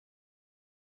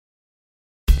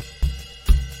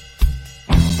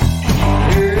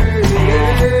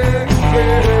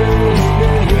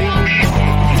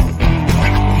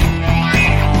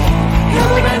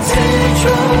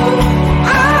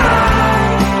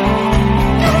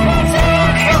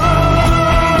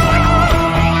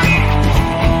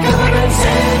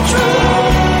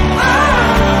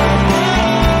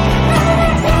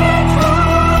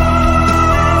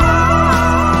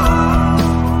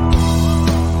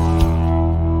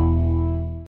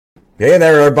Hey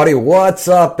there, everybody. What's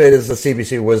up? It is the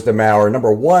CBC Wisdom Hour,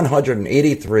 number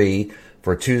 183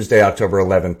 for Tuesday, October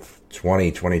 11th,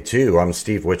 2022. I'm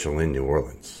Steve Witchell in New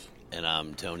Orleans. And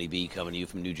I'm Tony B coming to you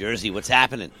from New Jersey. What's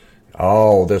happening?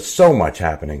 Oh, there's so much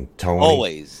happening, Tony.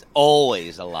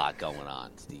 Always a lot going on,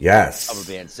 Steve. Yes. Cover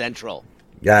Band Central.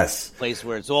 Yes. Place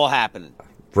where it's all happening.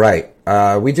 Right.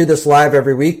 We do this live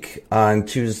every week on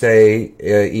Tuesday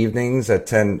evenings at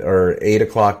 10 or 8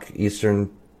 o'clock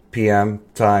Eastern PM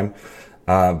time.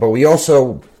 But we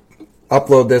also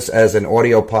upload this as an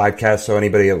audio podcast, so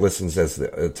anybody that listens to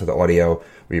the audio,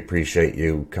 we appreciate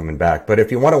you coming back. But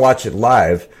if you want to watch it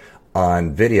live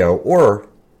on video or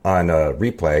on a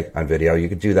replay on video, you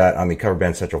can do that on the Cover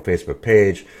Band Central Facebook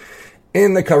page,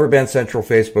 in the Cover Band Central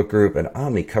Facebook group, and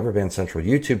on the Cover Band Central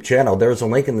YouTube channel. There's a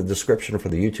link in the description for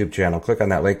the YouTube channel. Click on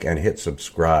that link and hit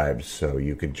subscribe so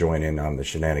you could join in on the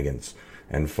shenanigans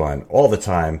and fun all the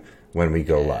time when we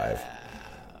go live.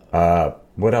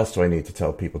 What else do I need to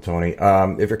tell people, Tony?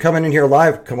 If you're coming in here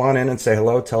live, come on in and say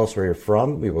hello. Tell us where you're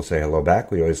from. We will say hello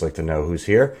back. We always like to know who's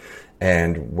here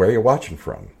and where you're watching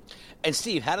from. And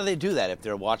Steve, how do they do that if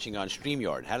they're watching on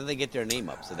StreamYard? How do they get their name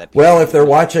up so that? Well, if they're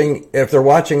watching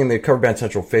in the Cover Band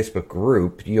Central Facebook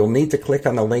group, you'll need to click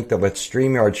on the link that lets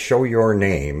StreamYard show your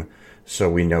name so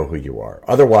we know who you are.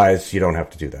 Otherwise, you don't have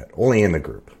to do that. Only in the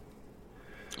group.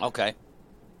 Okay.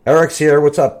 Eric's here.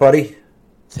 What's up, buddy?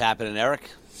 What's happening, Eric?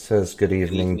 Says good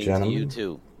evening, gentlemen. To you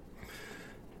too.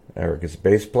 Eric is a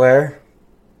bass player.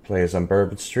 Plays on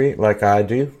Bourbon Street like I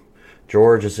do.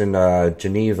 George is in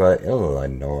Geneva,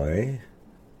 Illinois.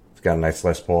 He's got a nice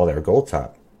Les Paul there, gold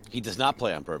top. He does not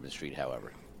play on Bourbon Street,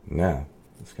 however. No.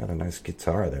 He's got a nice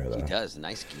guitar there, though. He does.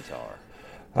 Nice guitar.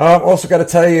 Also got to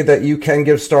tell you that you can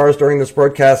give stars during this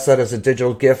broadcast. That is a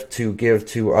digital gift to give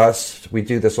to us. We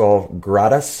do this all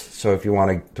gratis, so if you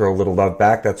want to throw a little love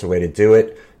back, that's a way to do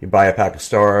it. You buy a pack of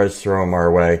stars, throw them our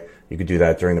way. You could do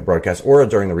that during the broadcast or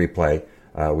during the replay.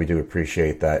 We do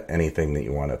appreciate that. Anything that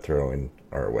you want to throw in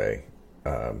our way.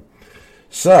 And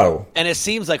it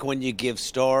seems like when you give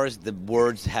stars, the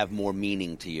words have more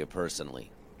meaning to you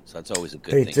personally. So that's always a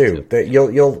good thing. They do.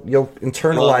 You'll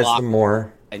internalize them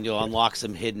more. And you'll unlock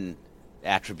some hidden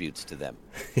attributes to them,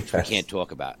 which we can't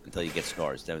talk about until you get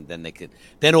stars.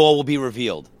 Then all will be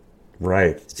revealed.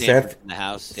 Right. Sanford in the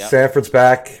house. Yep. Sanford's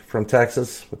back from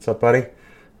Texas. What's up, buddy?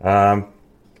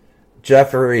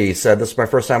 Jeffrey said, "This is my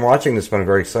first time watching this, but I'm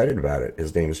very excited about it."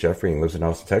 His name is Jeffrey and lives in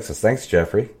Austin, Texas. Thanks,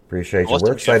 Jeffrey. Appreciate you.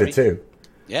 We're excited, Jeffrey. too.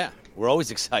 Yeah, we're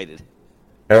always excited.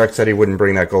 Eric said he wouldn't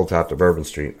bring that gold top to Bourbon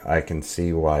Street. I can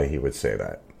see why he would say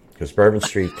that. Because Bourbon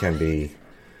Street can be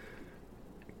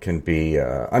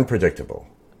unpredictable.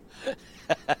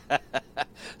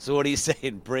 So what are you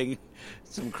saying? Bring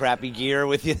some crappy gear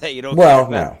with you that you don't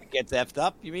gets effed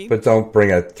up, you mean? But don't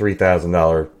bring a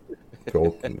 $3,000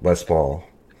 gold Les Paul.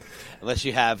 Unless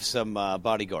you have some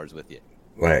bodyguards with you.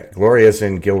 Right. Gloria's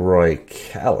in Gilroy,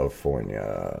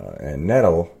 California. And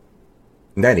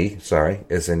Nettie,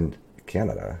 is in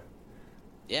Canada.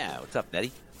 Yeah, what's up,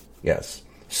 Nettie? Yes.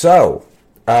 So,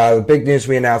 the big news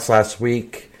we announced last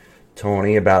week,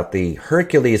 Tony, about the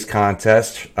Hercules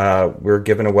contest. We're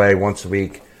giving away once a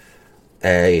week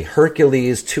a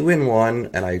Hercules 2-in-1,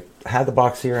 and I had the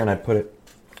box here and I put it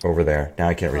over there. Now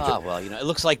I can't reach it. Well, it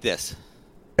looks like this.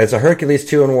 It's a Hercules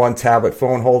 2-in-1 tablet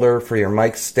phone holder for your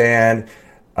mic stand.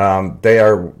 They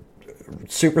are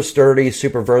super sturdy,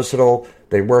 super versatile.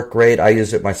 They work great. I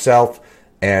use it myself,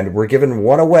 and we're giving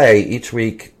one away each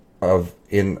week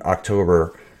in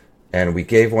October. And we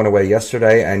gave one away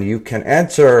yesterday, and you can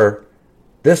enter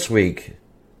this week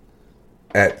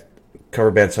at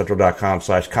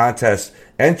coverbandcentral.com/contest.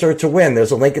 Enter to win.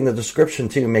 There's a link in the description,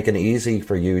 too, making it easy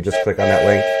for you. Just click on that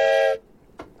link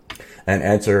and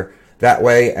enter that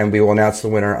way, and we will announce the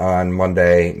winner on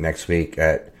Monday next week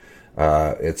at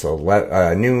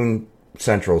noon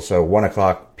Central, so 1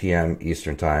 o'clock p.m.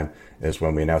 Eastern Time is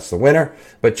when we announce the winner.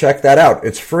 But check that out.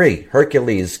 It's free.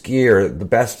 Hercules Gear, the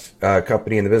best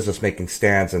company in the business making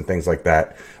stands and things like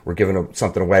that. We're giving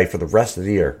something away for the rest of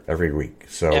the year every week.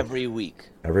 Every week.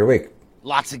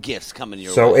 Lots of gifts coming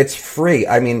your way. So it's free.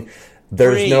 I mean,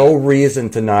 there's no reason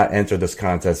to not enter this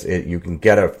contest. You can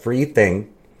get a free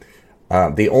thing.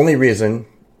 The only reason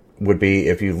would be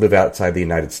if you live outside the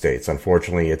United States.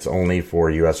 Unfortunately, it's only for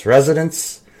U.S.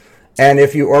 residents. And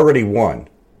if you already won,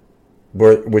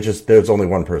 there's only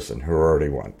one person who already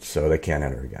won, so they can't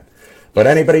enter again. But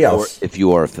anybody else. Or if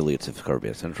you are affiliates of Cover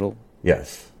Band Central.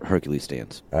 Yes. Hercules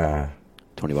stands.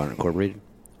 Tony Bonner Incorporated.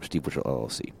 Steve Witchell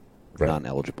LLC. Right.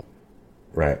 Non-eligible.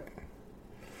 Right.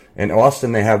 In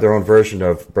Austin, they have their own version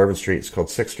of Bourbon Street. It's called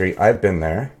 6th Street. I've been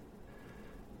there.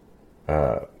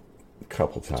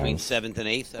 couple times. Between 7th and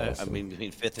 8th? Awesome. I mean,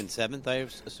 between 5th and 7th, I I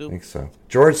assume? think so.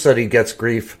 George said he gets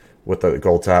grief with the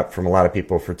gold tap from a lot of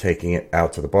people for taking it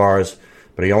out to the bars,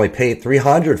 but he only paid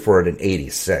 $300 for it in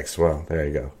 '86. Well, there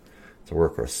you go. It's a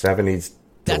workhorse. '70s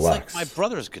That's deluxe. like my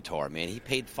brother's guitar, man. He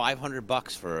paid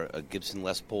 $500 for a Gibson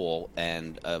Les Paul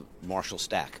and a Marshall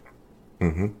Stack.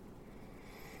 Mm-hmm.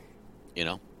 You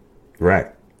know? Right.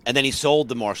 And then he sold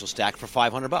the Marshall Stack for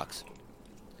 $500.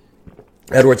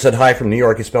 Edward said hi from New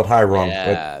York. He spelled hi wrong,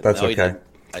 Yeah, but that's no, he okay. didn't.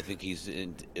 I think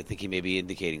I think he may be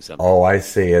indicating something. Oh, I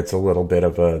see. It's a little bit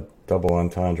of a double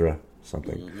entendre,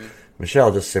 something. Mm-hmm.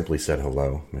 Michelle just simply said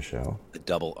hello, Michelle. The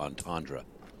double entendre.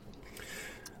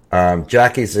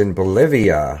 Jackie's in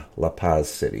Bolivia, La Paz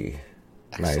City.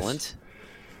 Excellent. Nice.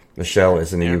 Michelle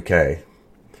is in the UK.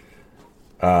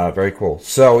 Very cool.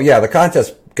 So, yeah, the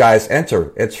contest, guys,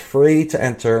 enter. It's free to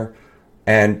enter,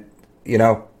 and, you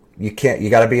know, you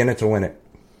got to be in it to win it.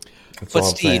 That's But all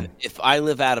I'm Steve, saying. if I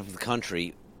live out of the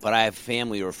country, but I have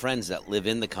family or friends that live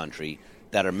in the country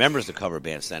that are members of Cover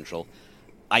Band Central,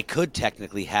 I could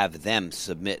technically have them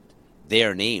submit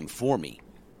their name for me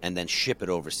and then ship it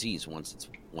overseas once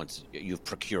you've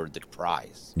procured the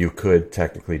prize. You could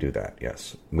technically do that,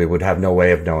 yes. We would have no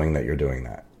way of knowing that you're doing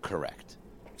that. Correct.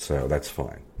 So that's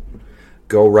fine.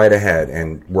 Go right ahead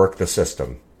and work the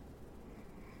system.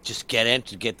 Just get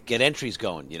entries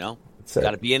going, you know? That's it.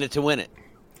 Got to be in it to win it.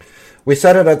 We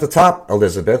said it at the top,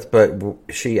 Elizabeth, but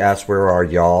she asked, where are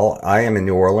y'all? I am in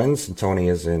New Orleans, and Tony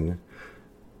is in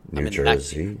New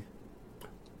Jersey.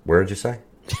 Where did you say?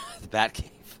 The Bat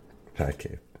Cave. Bat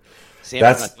Cave.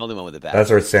 Sanford's not the only one with a bat That's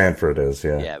cave. where Sanford is,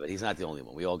 yeah. Yeah, but he's not the only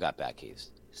one. We all got bat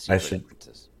caves. I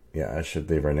should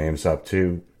leave our names up,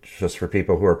 too, just for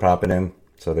people who are popping in,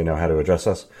 so they know how to address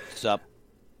us. Sup?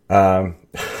 I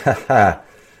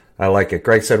like it.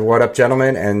 Greg said, what up,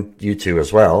 gentlemen? And you too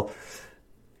as well.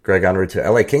 Greg en route to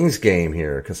LA Kings game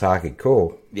here. Kasaki,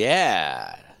 cool.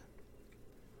 Yeah.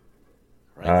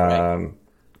 Right.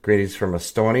 Greetings from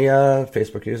Estonia.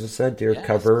 Facebook user said, dear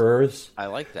coverers. I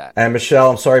like that. And Michelle,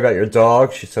 I'm sorry about your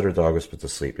dog. She said her dog was put to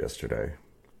sleep yesterday.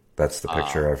 That's the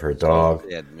picture of her dog.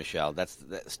 Yeah, Michelle, that's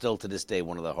still to this day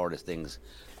one of the hardest things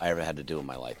I ever had to do in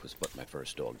my life was put my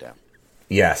first dog down.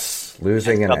 Yes,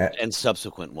 losing and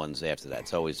subsequent ones after that.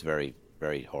 It's always very,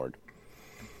 very hard.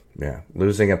 Yeah,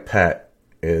 losing a pet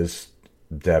is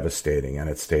devastating, and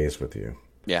it stays with you.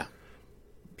 Yeah.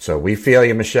 So we feel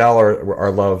you, Michelle.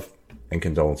 Our love and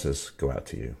condolences go out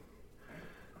to you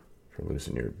for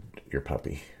losing your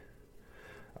puppy.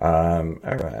 All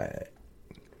right.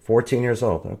 14 years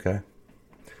old. Okay.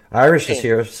 Irish is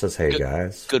here. Says, hey,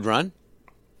 guys. Good run.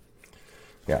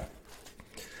 Yeah.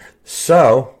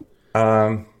 So,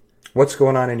 what's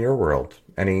going on in your world?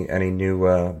 Any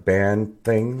new band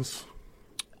things?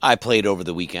 I played over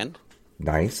the weekend.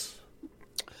 Nice.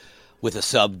 With a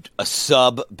sub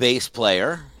bass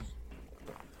player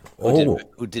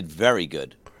who did very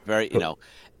good.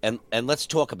 And let's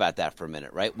talk about that for a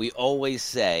minute, right? We always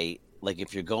say, like,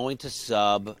 if you're going to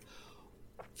sub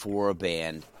for a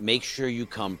band, make sure you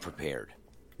come prepared.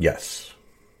 Yes.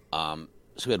 So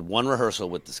we had one rehearsal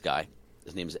with this guy.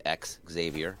 His name is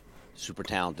Xavier, super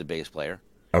talented bass player.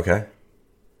 Okay.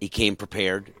 He came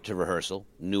prepared to rehearsal,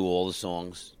 knew all the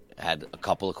songs, had a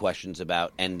couple of questions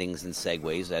about endings and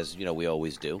segues, as you know we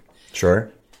always do.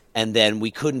 Sure. And then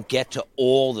we couldn't get to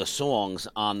all the songs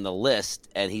on the list,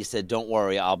 and he said, "Don't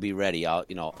worry, I'll be ready. I'll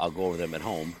go over them at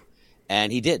home."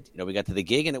 And he did. We got to the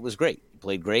gig, and it was great. He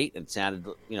played great, and sounded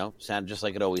just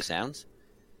like it always sounds.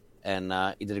 And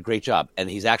he did a great job. And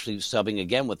he's actually subbing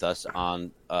again with us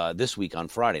on this week on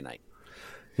Friday night.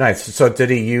 Nice. So did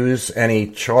he use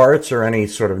any charts or any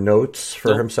sort of notes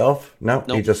for himself? No,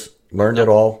 Nope. He just learned it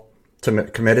all,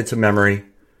 committed to memory.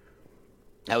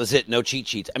 That was it. No cheat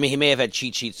sheets. I mean, he may have had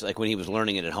cheat sheets like when he was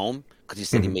learning it at home because he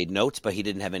said he made notes, but he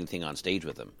didn't have anything on stage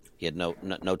with him. He had no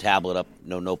tablet up,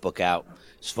 no notebook out.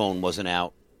 His phone wasn't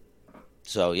out.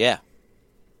 So, yeah.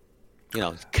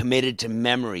 Committed to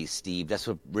memory, Steve. That's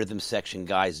what rhythm section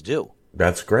guys do.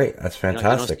 That's great. That's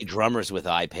fantastic. You don't see drummers with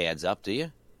iPads up, do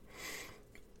you?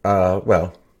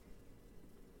 Well,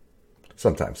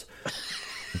 sometimes.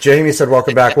 Jamie said,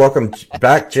 welcome back. Welcome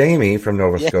back, Jamie, from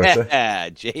Nova Scotia. Yeah,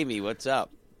 Jamie, what's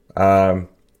up?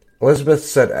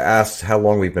 Elizabeth asked how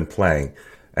long we've been playing.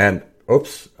 And,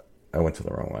 oops, I went to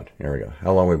the wrong one. Here we go.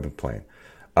 How long we've been playing.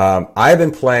 I've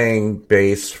been playing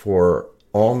bass for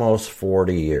almost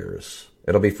 40 years.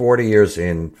 It'll be 40 years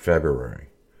in February.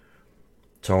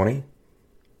 Tony?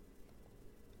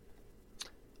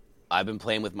 I've been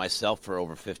playing with myself for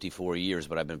over 54 years,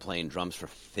 but I've been playing drums for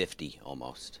 50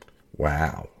 almost.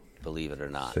 Wow. Believe it or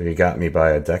not. So you got me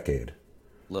by a decade.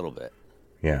 A little bit.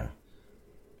 Yeah.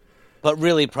 But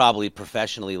really, probably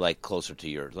professionally, like closer to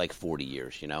your like 40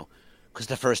 years, because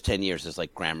the first 10 years is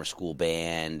like grammar school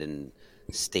band and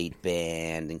state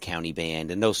band and county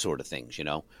band and those sort of things,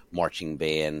 marching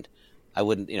band. I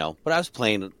wouldn't, but I was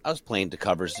playing the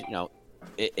covers,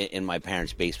 in my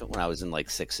parents' basement when I was in like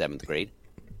 6th, 7th grade.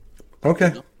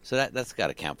 Okay. So that's got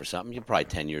to count for something. You're probably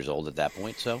 10 years old at that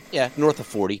point. So yeah, north of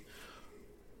 40.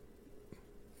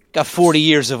 Got 40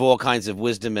 years of all kinds of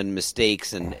wisdom and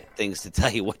mistakes and things to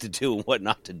tell you what to do and what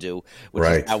not to do, which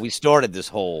is how we started this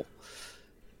whole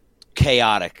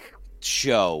chaotic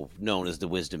show known as the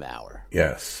Wizdumb Hour.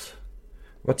 Yes.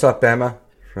 What's up, Emma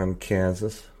from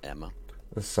Kansas? Emma.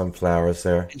 There's some flowers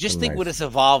there. And just think what it's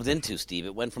evolved into, Steve.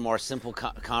 It went from our simple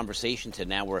conversation to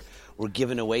now we're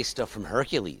giving away stuff from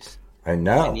Hercules. I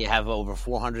know. And you have over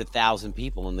 400,000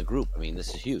 people in the group. I mean,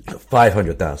 this is huge.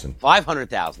 500,000.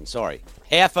 500,000, sorry.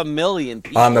 500,000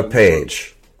 people. On the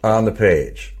page. On the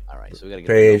page. All right, so we got to get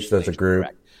page, there's a group,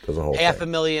 there's a whole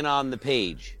 500,000 on the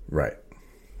page. Right.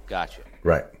 Gotcha.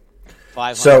 Right.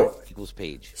 500 equals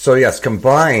page. So, yes,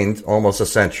 combined, almost a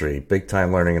century. Big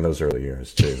time learning in those early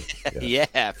years, too. Yes.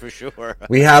 Yeah, for sure.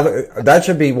 We have, that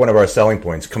should be one of our selling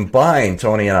points. Combined,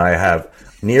 Tony and I have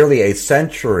nearly a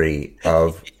century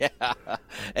of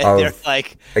they're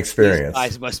like experience. These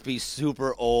guys must be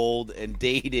super old and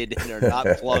dated and are not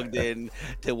plugged in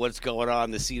to what's going on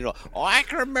in the scene. Oh, I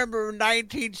can remember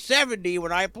 1970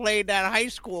 when I played that high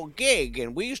school gig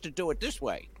and we used to do it this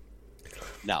way.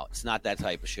 No, it's not that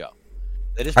type of show.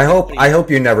 I hope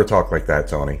you never talk like that,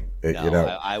 Tony.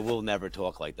 I will never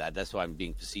talk like that. That's why I'm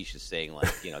being facetious, saying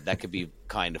that could be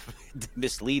kind of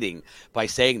misleading by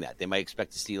saying that. They might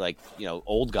expect to see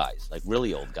old guys, like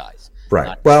really old guys,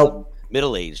 right? Well,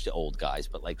 middle-aged old guys,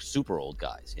 but like super old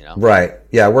guys, Right?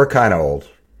 Yeah, we're kind of old,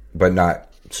 but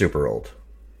not super old.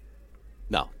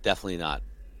 No, definitely not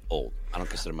old. I don't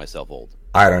consider myself old.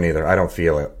 I don't either. I don't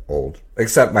feel it old,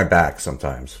 except my back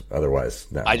sometimes. Otherwise,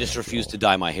 no. I just refuse to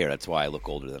dye my hair. That's why I look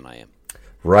older than I am.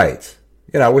 Right.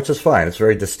 Which is fine. It's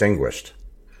very distinguished.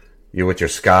 You with your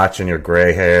scotch and your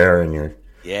gray hair and your...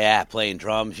 Yeah, playing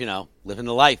drums, living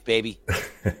the life, baby.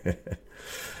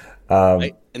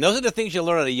 Right? And those are the things you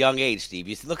learn at a young age, Steve.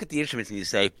 You look at the instruments and you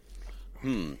say,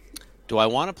 do I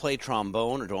want to play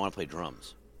trombone or do I want to play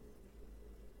drums?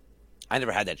 I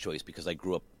never had that choice because I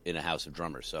grew up in a house of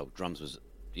drummers. So drums was,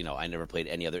 I never played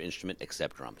any other instrument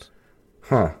except drums.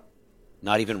 Huh.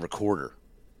 Not even recorder.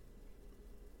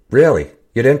 Really?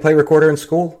 You didn't play recorder in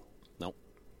school? Nope.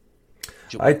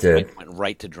 I did. I went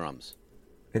right to drums.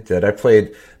 It did. I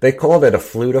played, they called it a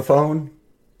flutophone,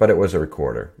 but it was a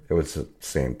recorder. It was the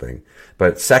same thing.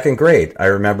 But 2nd grade, I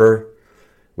remember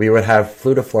we would have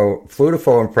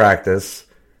flutophone practice.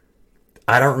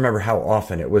 I don't remember how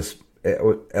often. It was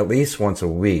at least once a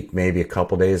week, maybe a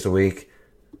couple days a week.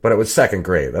 But it was 2nd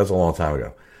grade. That was a long time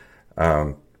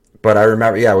ago. But I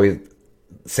remember,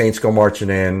 Saints Go Marching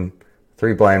In,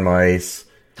 Three Blind Mice,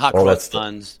 Hot Cross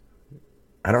Buns.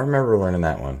 I don't remember learning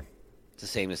that one. It's the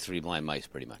same as Three Blind Mice,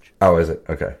 pretty much. Oh, is it?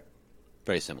 Okay.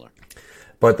 Very similar.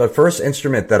 But the first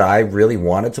instrument that I really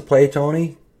wanted to play,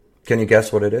 Tony, can you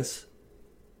guess what it is?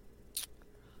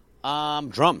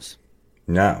 Drums.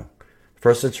 No.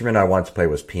 First instrument I wanted to play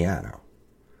was piano.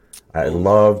 I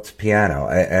loved piano.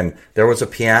 And there was a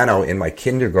piano in my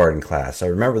kindergarten class. I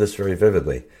remember this very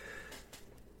vividly.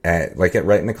 And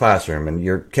right in the classroom. And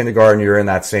your kindergarten, you're in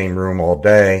that same room all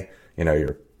day.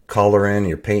 You're coloring,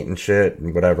 you're painting shit,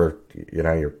 and whatever.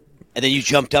 You're. And then you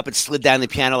jumped up and slid down the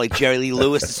piano like Jerry Lee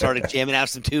Lewis and started jamming out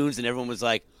some tunes, and everyone was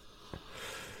like,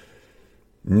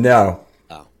 "No."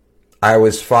 Oh. I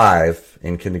was 5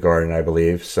 in kindergarten, I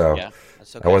believe. So yeah,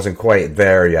 that's okay. I wasn't quite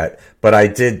there yet, but I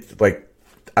did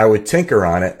I would tinker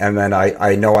on it, and then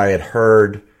I know I had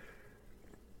heard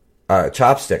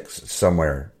chopsticks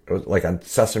somewhere. It was like on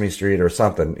Sesame Street or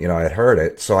something. I had heard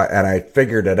it, so I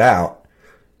figured it out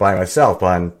by myself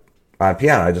on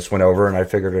piano. I just went over and I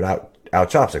figured it out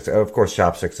chopsticks. Of course,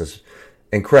 chopsticks is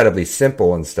incredibly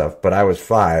simple and stuff, but I was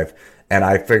 5 and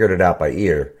I figured it out by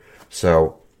ear.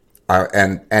 So,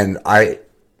 I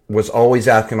was always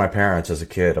asking my parents as a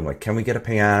kid, I'm like, can we get a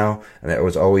piano? And it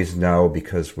was always no,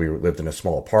 because we lived in a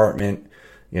small apartment,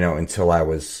 until I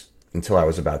was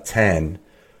about 10.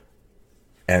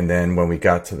 And then when we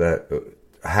got to the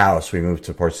house, we moved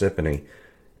to Parsippany.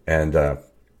 And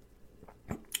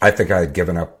I think I had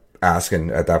given up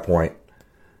asking at that point.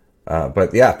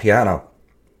 But yeah, piano.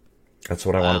 That's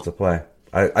what I wanted to play.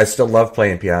 I still love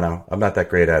playing piano. I'm not that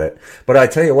great at it. But I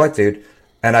tell you what, dude,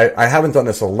 and I haven't done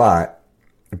this a lot,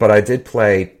 but I did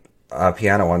play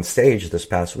piano on stage this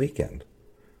past weekend.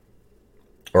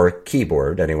 Or a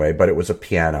keyboard, anyway, but it was a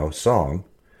piano song.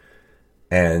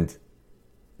 And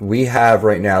we have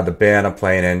right now the band I'm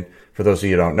playing in. For those of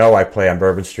you who don't know, I play on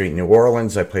Bourbon Street in New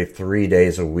Orleans. I play 3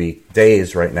 days a week,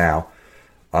 days right now,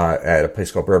 at a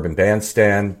place called Bourbon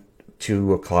Bandstand,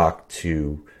 2 o'clock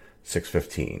to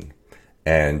 6:15.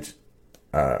 And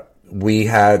we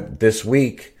had this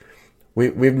week,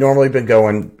 we've normally been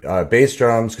going bass,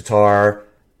 drums, guitar,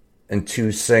 and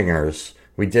 2 singers.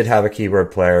 We did have a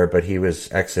keyboard player, but he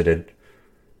was exited,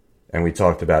 and we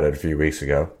talked about it a few weeks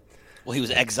ago. Well, he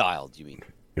was exiled, you mean?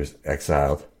 He was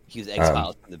exiled. He was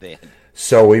exiled from the band.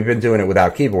 So we've been doing it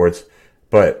without keyboards.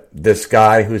 But this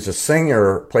guy who's a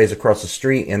singer plays across the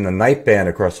street in the night band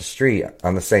across the street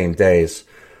on the same days.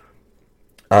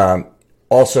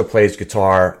 Also plays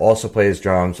guitar, also plays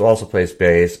drums, also plays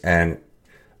bass, and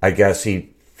I guess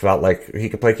he felt like he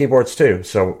could play keyboards too.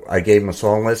 So I gave him a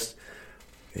song list.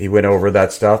 He went over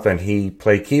that stuff, and he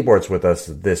played keyboards with us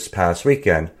this past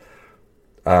weekend.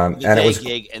 And it was a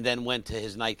gig, and then went to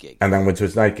his night gig. And then went to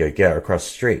his night gig, yeah, across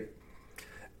the street.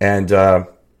 And,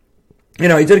 he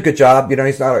did a good job.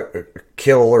 He's not a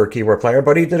killer keyboard player,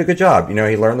 but he did a good job.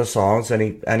 He learned the songs,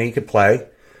 and he could play,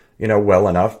 well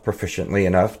enough, proficiently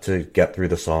enough to get through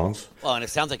the songs. Well, and it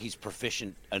sounds like he's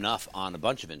proficient enough on a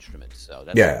bunch of instruments. So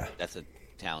that's a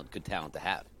good talent to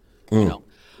have,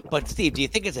 But Steve, do you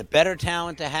think it's a better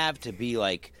talent to have to be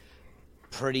like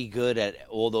pretty good at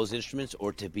all those instruments,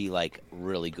 or to be like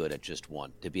really good at just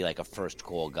one, to be like a first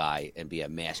call guy and be a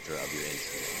master of your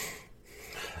instrument?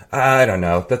 I don't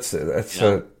know. That's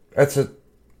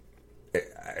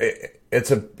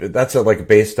like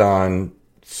based on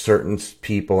certain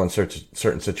people and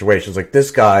certain situations. Like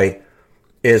this guy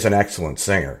is an excellent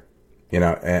singer,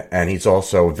 and he's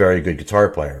also a very good guitar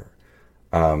player.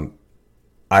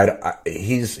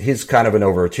 He's kind of an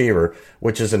overachiever,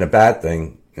 which isn't a bad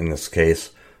thing in this case.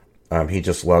 He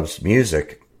just loves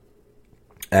music,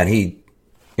 and he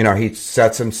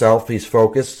sets himself. He's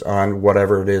focused on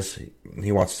whatever it is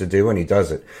he wants to do, and he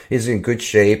does it. He's in good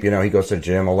shape. He goes to the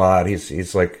gym a lot.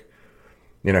 He's like,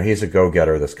 he's a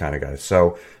go-getter, this kind of guy.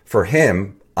 So for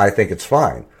him, I think it's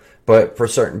fine. But for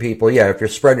certain people, if you're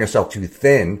spreading yourself too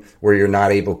thin, where you're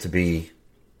not able to be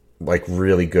like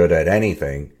really good at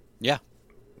anything,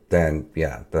 then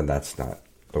that's not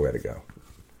the way to go.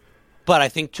 But I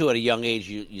think too, at a young age,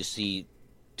 you see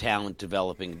talent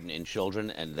developing in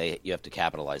children, and you have to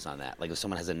capitalize on that. Like if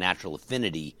someone has a natural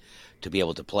affinity to be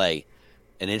able to play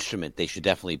an instrument, they should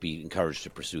definitely be encouraged to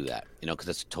pursue that. Because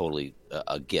that's totally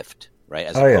a gift, right?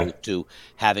 As opposed to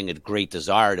having a great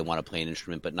desire to want to play an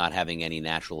instrument, but not having any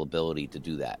natural ability to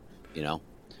do that.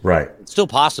 Right? It's still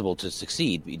possible to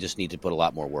succeed, but you just need to put a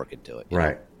lot more work into it.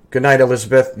 Right. Good night,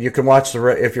 Elizabeth. You can watch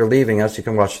if you're leaving us, you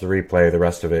can watch the replay, the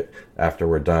rest of it after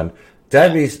we're done.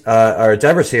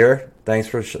 Deborah's here. Thanks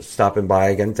for stopping by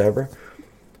again, Deborah.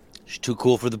 She's too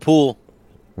cool for the pool.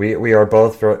 We are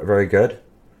both very good.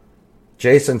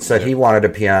 Jason said he wanted a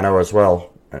piano as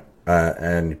well,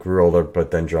 and grew older, but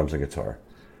then drums and guitar.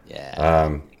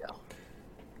 Yeah.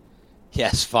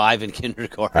 Yes, 5 in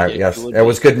kindergarten. Yes, it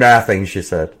was good mathing, she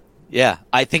said. Yeah,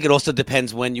 I think it also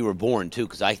depends when you were born too,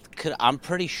 because I'm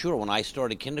pretty sure when I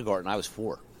started kindergarten I was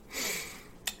 4.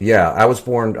 Yeah, I was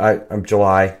born. I'm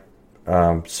July,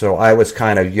 so I was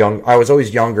kind of young. I was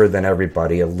always younger than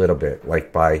everybody a little bit,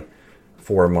 like by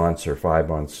 4 months or 5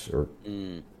 months, or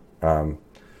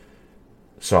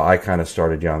so I kind of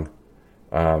started young.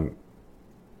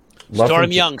 Start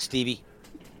him young, Stevie.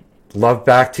 Love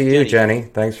back to you, Jenny.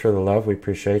 Thanks for the love. We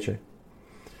appreciate you.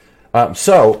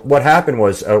 So what happened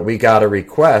was we got a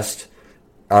request.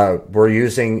 We're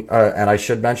using, and I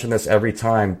should mention this every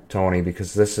time, Tony,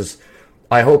 because this is,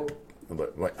 I hope,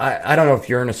 I don't know if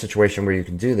you're in a situation where you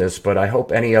can do this, but I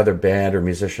hope any other band or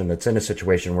musician that's in a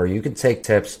situation where you can take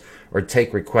tips or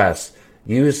take requests,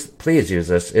 please use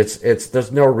this.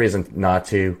 There's no reason not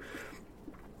to.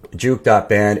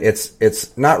 Juke.band.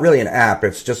 It's not really an app.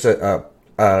 It's just a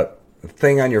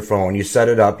thing on your phone. You set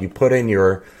it up, you put in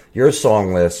your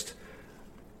song list,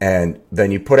 and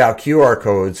then you put out QR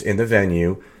codes in the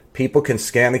venue. People can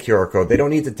scan the QR code. They don't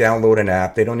need to download an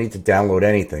app. They don't need to download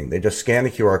anything. They just scan the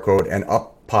QR code, and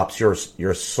up pops your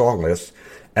song list,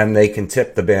 and they can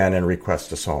tip the band and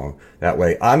request a song. That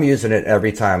way, I'm using it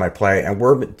every time I play, and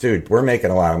we're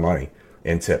making a lot of money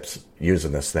in tips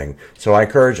using this thing. So I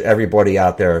encourage everybody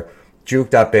out there,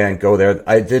 Juke.band, go there.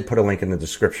 I did put a link in the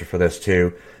description for this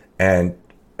too, and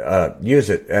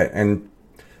use it, and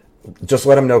just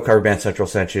let them know Cover Band Central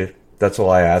sent you. That's all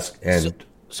I ask. And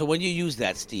so when you use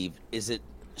that, Steve, is it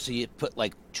so you put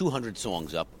like 200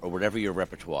 songs up or whatever your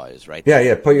repertoire is, right?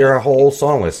 Yeah. Put your whole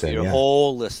song list in. Your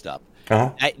whole list up.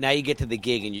 Uh-huh. Now you get to the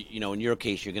gig, and in your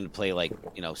case, you're going to play like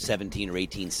 17 or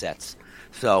 18 sets.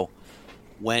 So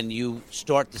when you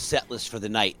start the set list for the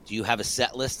night, do you have a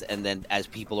set list, and then as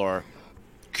people are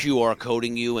QR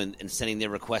coding you and sending their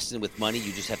requests in with money,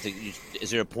 you just have to? Is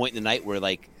there a point in the night where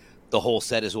like the whole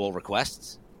set is all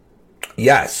requests?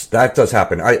 Yes, that does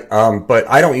happen. But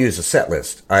I don't use a set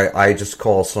list. I just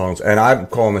call songs, and I'm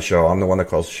calling the show. I'm the one that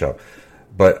calls the show,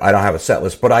 but I don't have a set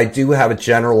list. But I do have a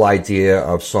general idea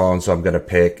of songs I'm going to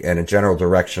pick and a general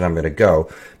direction I'm going to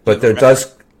go. But there does.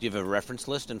 Do you have a reference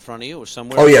list in front of you or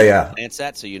somewhere? Oh yeah. Glance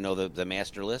at so you know the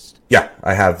master list. Yeah,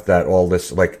 I have that all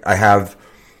list. Like I have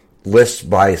lists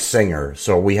by singer.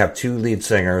 So we have 2 lead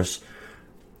singers.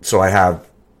 So I have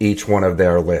each one of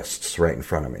their lists right in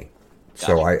front of me.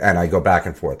 So I go back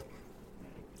and forth.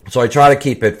 So I try to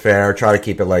keep it fair, try to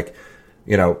keep it like,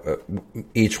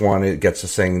 each one gets to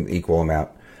sing equal amount.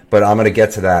 But I'm going to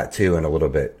get to that too in a little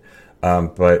bit.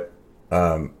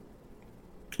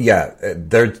 Yeah,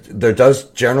 there does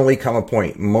generally come a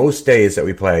point most days that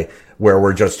we play where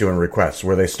we're just doing requests,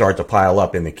 where they start to pile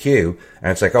up in the queue.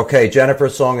 And it's like, okay,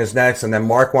 Jennifer's song is next. And then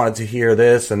Mark wanted to hear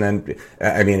this. And then,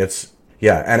 and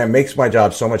it makes my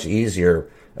job so much easier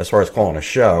as far as calling a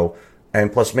show.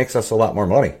 And plus makes us a lot more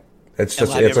money. It's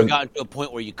just. Have you ever gotten to a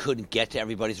point where you couldn't get to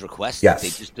everybody's requests? Yes. They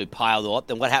just piled up.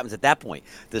 Then what happens at that point?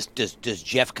 Does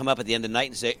Jeff come up at the end of the night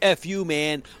and say, "F you,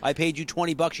 man! I paid you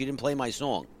 $20. You didn't play my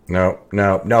song." No.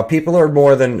 People are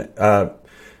more than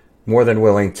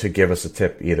willing to give us a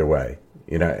tip either way.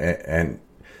 And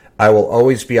I will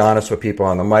always be honest with people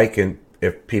on the mic, and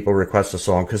if people request a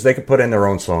song, because they can put in their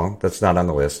own song that's not on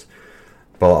the list.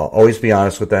 But I'll always be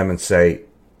honest with them and say,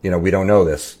 we don't know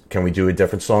this. Can we do a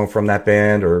different song from that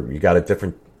band, or you got a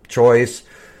different choice?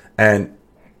 And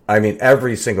I mean,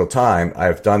 every single time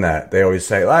I've done that, they always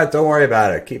say, don't worry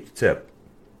about it. Keep the tip.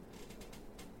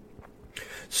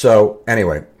 So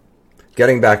anyway,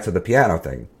 getting back to the piano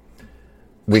thing,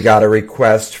 we got a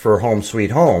request for Home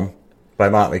Sweet Home by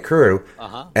Motley Crue.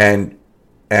 And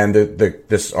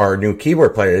this, our new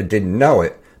keyboard player didn't know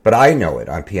it, but I know it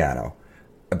on piano.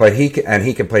 But he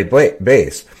can play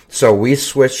bass. So we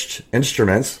switched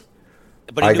instruments.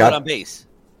 But he knew it on bass.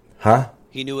 Huh?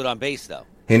 He knew it on bass, though.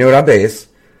 He knew it on bass,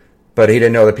 but he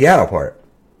didn't know the piano part.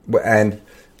 And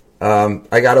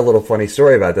I got a little funny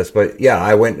story about this. But yeah,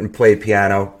 I went and played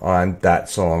piano on that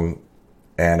song.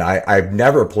 And I've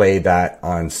never played that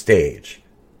on stage,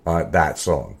 that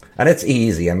song. And it's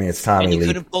easy. I mean, it's Tommy Lee. And you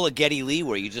couldn't pull a Geddy Lee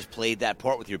where you just played that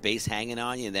part with your bass hanging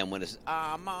on you, and then when it's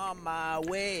 "I'm on my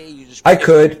way," you just I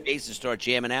could your bass and start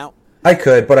jamming out. I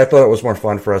could, but I thought it was more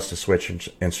fun for us to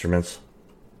switch instruments.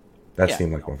 That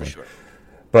seemed like more fun. Sure.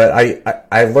 But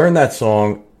I learned that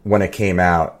song when it came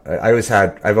out.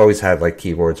 I've always had like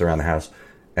keyboards around the house,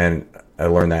 and I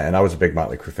learned that. And I was a big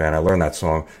Motley Crue fan. I learned that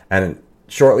song, and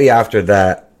shortly after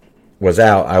that was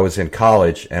out, I was in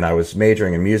college and I was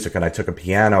majoring in music, and I took a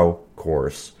piano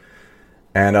course,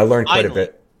 and I learned quite a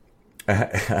bit.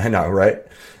 I know, right?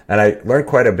 And I learned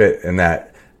quite a bit in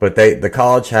that. But the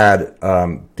college had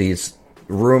these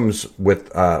rooms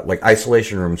with like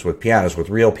isolation rooms with pianos, with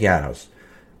real pianos,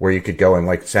 where you could go and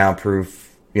like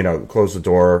soundproof, close the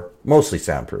door, mostly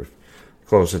soundproof,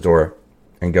 close the door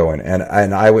and go in.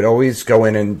 And I would always go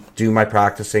in and do my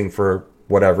practicing for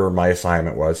whatever my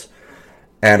assignment was.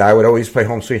 And I would always play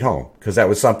Home Sweet Home because that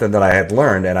was something that I had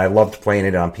learned, and I loved playing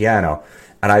it on piano.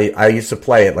 And I used to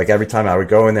play it like every time I would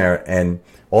go in there. And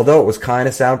although it was kind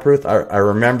of soundproof, I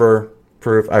remember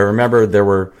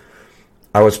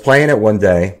I was playing it one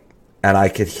day and I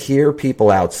could hear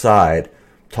people outside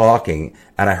talking,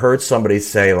 and I heard somebody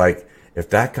say like,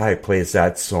 if that guy plays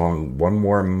that song one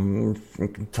more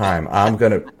time, I'm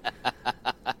going to...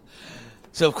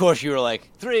 So, of course, you were like,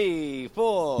 3,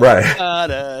 4, right.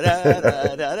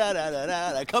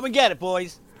 Come and get it,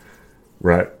 boys.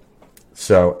 Right.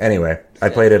 So, anyway, I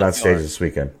played it on stage this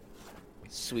weekend.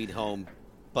 Sweet Home,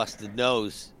 busted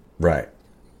nose. Right.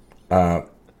 But,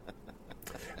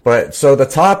 so the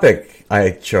topic I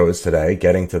chose today,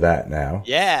 getting to that now.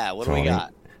 Yeah, what Tony, do we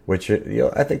got? Which,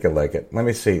 I think you'll like it. Let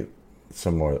me see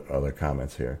some more other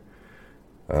comments here.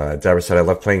 Deborah said, I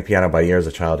love playing piano by ear as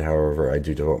a child. However, I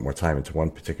do devote more time into one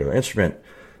particular instrument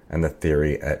and the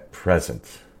theory at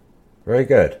present. Very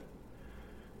good.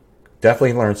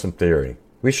 Definitely learn some theory.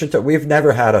 We've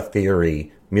never had a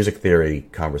music theory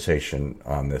conversation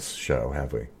on this show,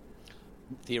 have we?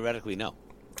 Theoretically, no.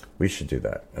 We should do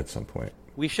that at some point.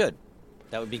 We should.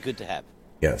 That would be good to have.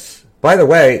 Yes. By the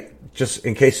way, just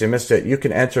in case you missed it, you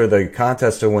can enter the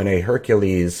contest to win a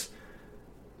Hercules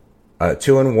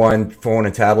 2-in-1 phone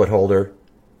and tablet holder.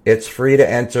 It's free to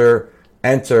enter,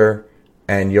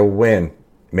 and you'll win,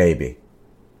 maybe.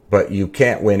 But you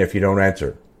can't win if you don't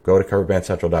enter. Go to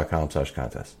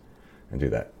coverbandcentral.com/contest and do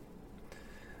that.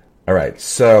 All right.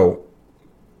 So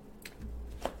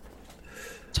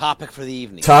Topic for the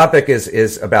evening. topic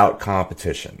is about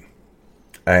competition.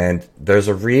 And there's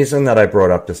a reason that I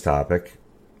brought up this topic.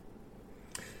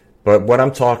 But what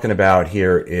I'm talking about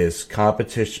here is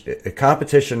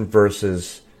competition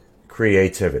versus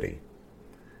creativity,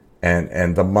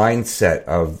 and the mindset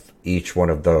of each one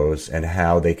of those, and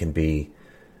how they can be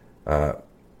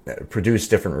produce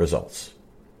different results.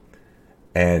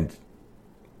 And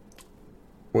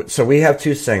so we have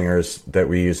two singers that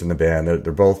we use in the band.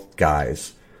 They're both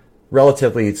guys,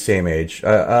 relatively same age.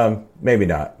 Maybe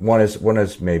not. One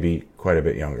is maybe quite a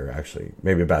bit younger, actually,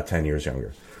 maybe about 10 years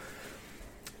younger.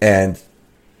 And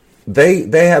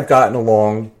they have gotten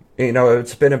along. You know,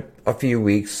 it's been a few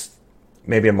weeks,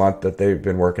 maybe a month, that they've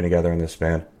been working together in this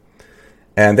band,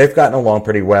 and they've gotten along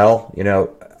pretty well. You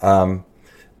know,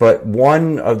 but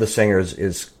one of the singers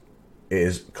is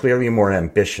clearly more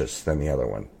ambitious than the other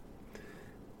one,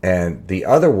 and the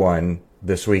other one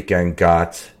this weekend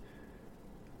got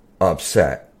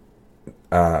upset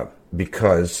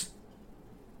because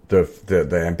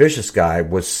the ambitious guy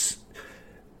was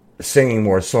singing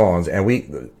more songs, and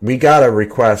we got a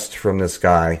request from this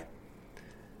guy,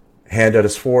 handed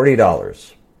us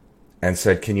 $40 and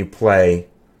said, can you play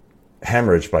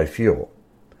Hemorrhage by Fuel?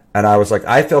 And I was like,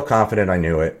 I felt confident I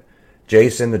knew it.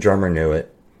 Jason, the drummer, knew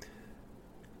it.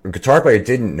 The guitar player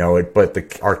didn't know it,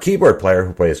 but our keyboard player,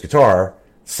 who plays guitar,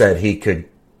 said he could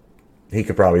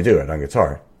probably do it on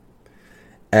guitar.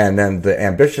 And then the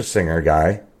ambitious singer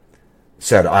guy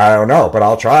said, I don't know, but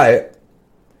I'll try it.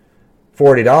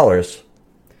 $40.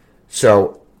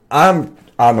 So I'm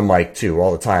on the mic too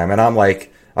all the time, and I'm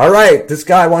like, all right, this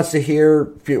guy wants to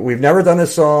hear, we've never done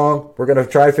this song, we're going to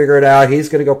try to figure it out, he's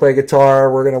going to go play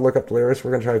guitar, we're going to look up the lyrics, we're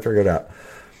going to try to figure it out.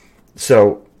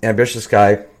 So ambitious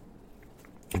guy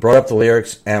brought up the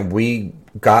lyrics, and we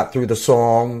got through the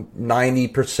song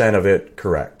 90% of it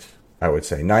correct. I would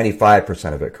say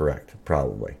 95% of it correct,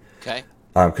 probably. Okay.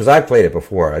 Because I've played it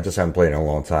before, I just haven't played it in a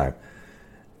long time.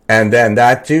 And then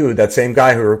that dude, that same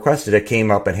guy who requested it, came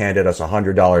up and handed us a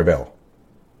 $100 bill.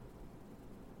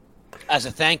 As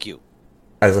a thank you.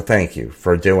 As a thank you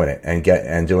for doing it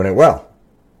and doing it well.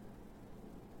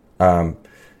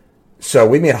 So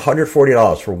we made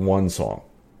 $140 for one song.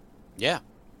 Yeah.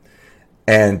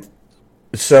 And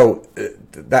so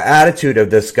the attitude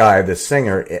of this guy, this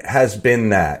singer, it has been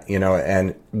that, you know,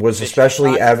 and was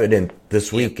especially evident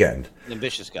this weekend. An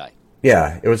ambitious guy.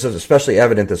 Yeah, it was especially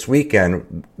evident this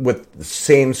weekend with the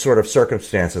same sort of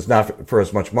circumstances, not for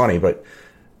as much money, but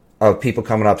of people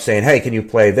coming up saying, hey, can you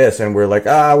play this? And we're like,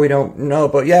 we don't know,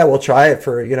 but yeah, we'll try it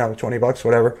for, $20,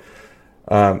 whatever.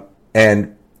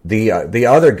 And the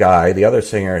other guy, the other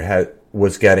singer,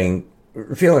 was feeling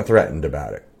threatened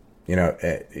about it. You know,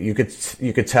 you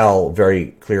could tell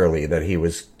very clearly that he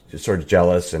was sort of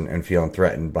jealous and feeling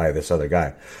threatened by this other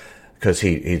guy, because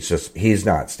he's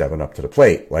not stepping up to the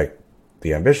plate like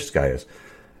the ambitious guy is.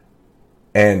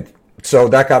 And so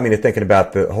that got me to thinking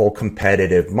about the whole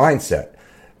competitive mindset.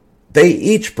 They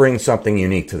each bring something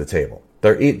unique to the table.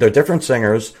 They're different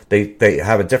singers. They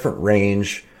have a different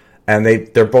range, and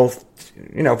they're both,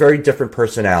 very different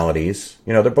personalities.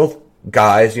 They're both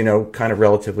guys, kind of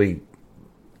relatively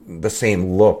the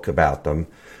same look about them.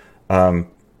 But,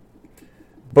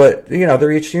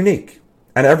 they're each unique,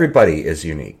 and everybody is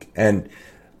unique. And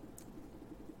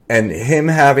him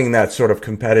having that sort of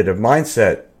competitive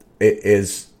mindset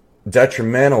is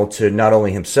detrimental to not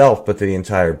only himself, but to the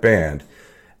entire band.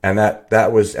 And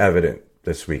that was evident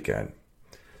this weekend.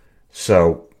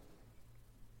 So,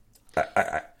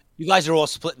 you guys are all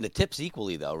splitting the tips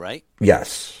equally, though, right?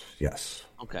 Yes.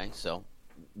 Okay, so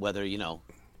whether,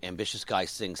 ambitious guy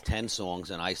sings 10 songs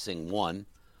and I sing one,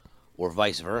 or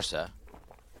vice versa,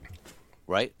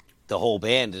 right? The whole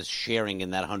band is sharing in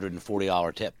that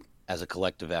 $140 tip as a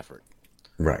collective effort.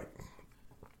 Right.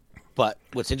 But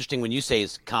what's interesting when you say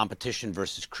is competition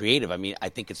versus creative, I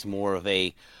think it's more of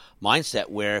a mindset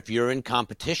where if you're in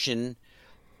competition,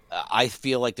 I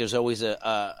feel like there's always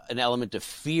an element of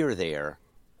fear there,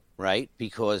 right?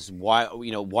 Because why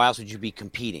else would you be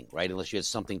competing, right? Unless you had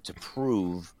something to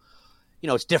prove.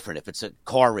 It's different if it's a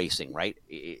car racing, right?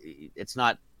 It's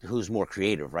not who's more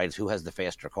creative, right? It's who has the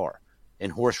faster car. In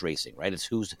horse racing, right? It's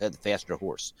who's the faster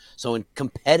horse. So in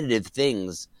competitive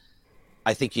things,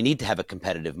 I think you need to have a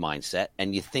competitive mindset,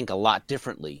 and you think a lot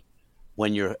differently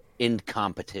when you're in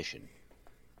competition.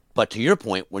 But to your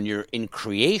point, when you're in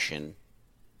creation,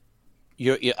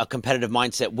 a competitive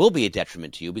mindset will be a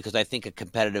detriment to you, because I think a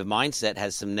competitive mindset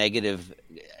has some negative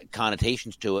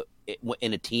connotations to it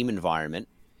in a team environment.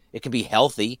 It can be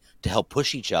healthy to help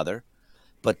push each other,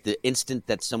 But the instant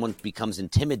that someone becomes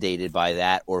intimidated by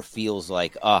that or feels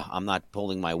like, oh, I'm not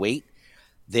pulling my weight,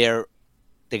 they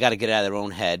got to get out of their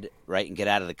own head, right, and get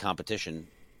out of the competition,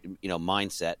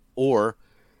 mindset. Or,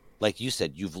 like you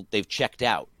said, they've checked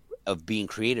out of being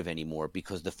creative anymore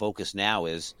because the focus now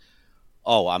is,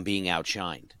 oh, I'm being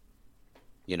outshined,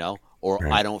 or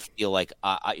Right. I don't feel like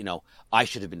I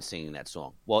should have been singing that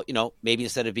song. Well, maybe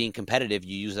instead of being competitive,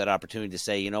 you use that opportunity to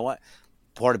say, you know what?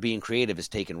 Part of being creative is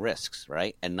taking risks,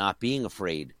 right? And not being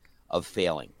afraid of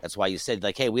failing. That's why you said,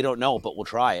 like, hey, we don't know, but we'll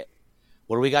try it.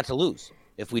 What do we got to lose?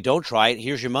 If we don't try it,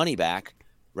 here's your money back,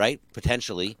 right?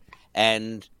 Potentially.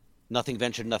 And nothing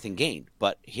ventured, nothing gained.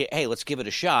 But hey, let's give it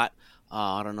a shot.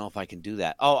 I don't know if I can do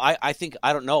that. Oh, I think,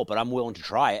 I don't know, but I'm willing to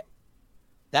try it.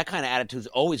 That kind of attitude is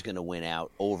always going to win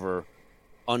out over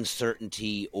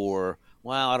uncertainty or,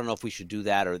 well, I don't know if we should do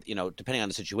that, or, depending on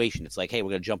the situation. It's like, hey,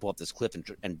 we're going to jump off this cliff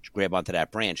and grab onto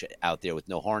that branch out there with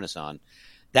no harness on.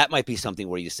 That might be something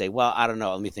where you say, well, I don't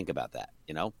know. Let me think about that,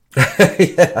 Yeah.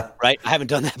 Right? I haven't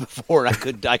done that before, and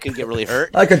I could get really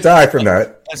hurt. I could die from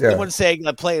that. As someone saying,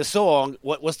 play a song,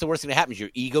 what's the worst thing that happens? Your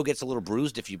ego gets a little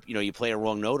bruised if you play a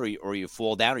wrong note or you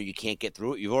fall down or you can't get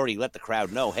through it. You've already let the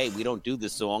crowd know, hey, we don't do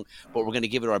this song, but we're going to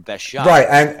give it our best shot. Right,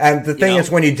 and the thing is,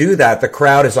 when you do that, the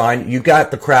crowd is you got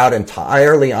the crowd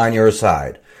entirely on your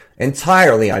side.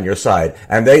 Entirely on your side.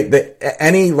 And they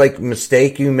any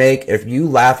mistake you make, if you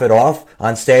laugh it off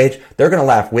on stage, they're going to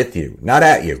laugh with you, not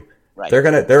at you. Right.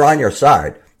 They're on your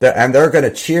side. And they're going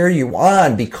to cheer you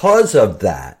on because of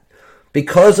that.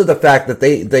 Because of the fact that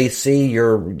they see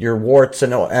your warts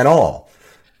and all.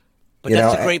 But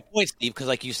that's a great point, Steve, because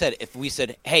like you said, if we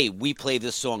said, hey, we play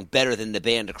this song better than the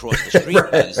band across the street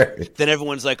does, then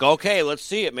everyone's like, okay, let's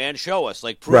see it, man. Show us.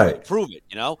 Prove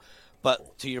it,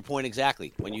 But to your point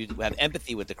exactly, when you have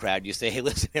empathy with the crowd, you say, hey,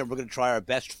 listen, we're going to try our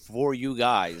best for you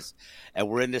guys, and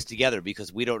we're in this together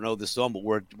because we don't know the song, but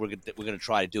we're going to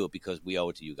try to do it because we owe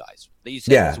it to you guys. You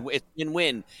said it's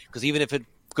win-win, because even if it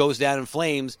goes down in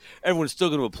flames, everyone's still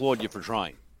going to applaud you for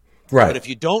trying. Right. But if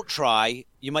you don't try,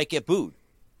 you might get booed.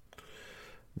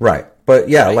 Right. But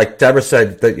like Deborah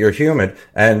said, that you're human,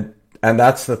 and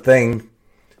that's the thing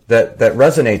that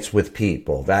resonates with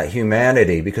people, that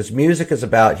humanity, because music is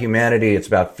about humanity. It's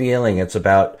about feeling. It's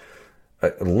about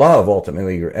love,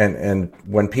 ultimately. And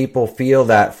when people feel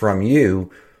that from you,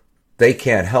 they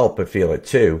can't help but feel it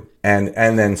too. And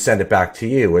then send it back to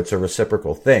you. It's a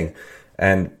reciprocal thing.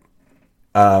 And,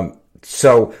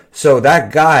 so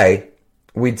that guy,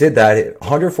 we did that,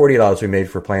 $140 we made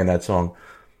for playing that song,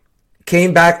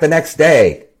 came back the next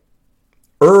day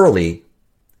early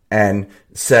and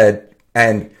said,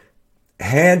 and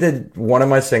handed one of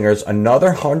my singers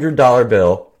another $100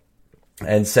 bill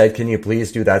and said, can you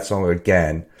please do that song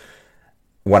again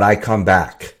when I come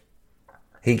back?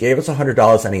 He gave us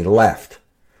 $100 and he left.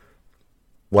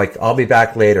 Like, I'll be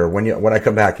back later. When I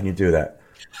come back, can you do that?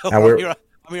 And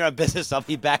I'm here on business. I'll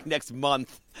be back next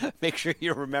month. Make sure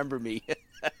you remember me.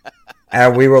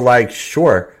 And we were like,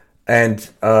 sure. And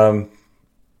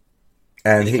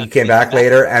he came back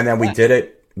later, and then we did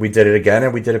it. We did it again,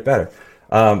 and we did it better.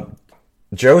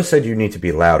 Joe said you need to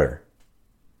be louder.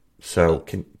 So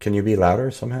can you be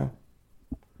louder somehow?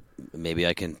 Maybe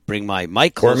I can bring my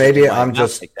mic closer. Or maybe to my I'm mouth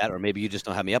just like that, or maybe you just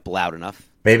don't have me up loud enough.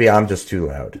 Maybe I'm just too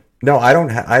loud. No, I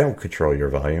don't control your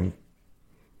volume.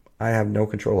 I have no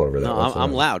control over that. No, whatsoever.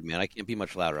 I'm loud, man. I can't be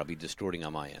much louder. I'll be distorting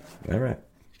on my end. All right.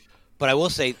 But I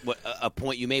will say, a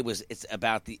point you made was it's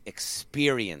about the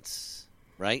experience,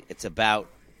 right? It's about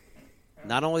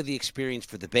not only the experience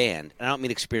for the band, and I don't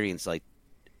mean experience like,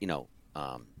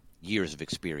 years of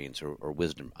experience or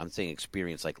wisdom. I'm saying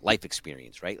experience like life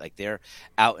experience, right? Like they're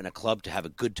out in a club to have a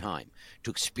good time, to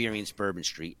experience Bourbon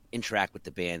Street, interact with the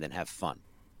band, and have fun,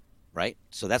 right?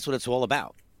 So that's what it's all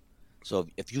about. So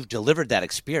if you've delivered that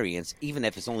experience, even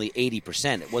if it's only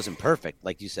 80%, it wasn't perfect,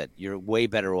 like you said, you're way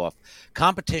better off.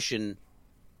 Competition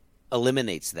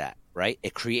eliminates that, right?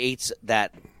 It creates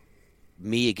that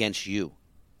me against you,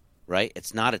 right?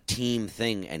 It's not a team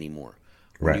thing anymore.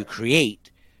 When you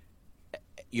create,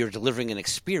 you're delivering an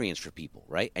experience for people,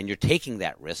 right? And you're taking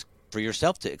that risk for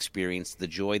yourself to experience the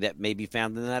joy that may be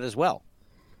found in that as well.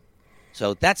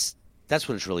 So that's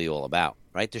what it's really all about,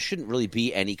 right? There shouldn't really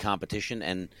be any competition.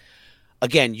 And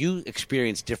again, you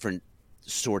experience different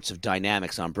sorts of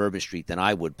dynamics on Bourbon Street than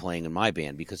I would playing in my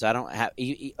band, because I don't have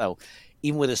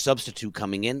even with a substitute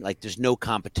coming in, like there's no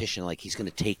competition. Like he's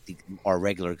going to take our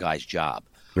regular guy's job,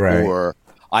 right? Or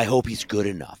I hope he's good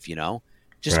enough,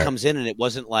 just comes in. And it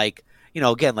wasn't like,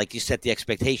 again, like you set the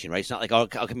expectation, right? It's not like, oh,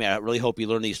 come here, I really hope you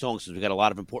learn these songs because we've got a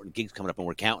lot of important gigs coming up and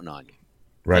we're counting on you.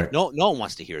 Right. Like, no one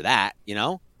wants to hear that,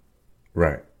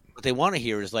 Right. What they want to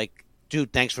hear is like,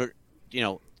 dude, thanks for,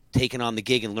 taking on the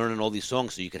gig and learning all these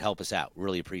songs so you could help us out.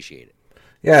 Really appreciate it.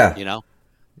 Yeah.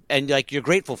 And like, you're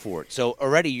grateful for it. So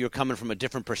already you're coming from a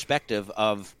different perspective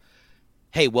of,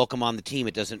 hey, welcome on the team.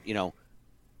 It doesn't,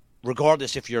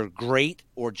 regardless if you're great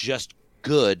or just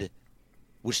good,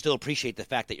 we still appreciate the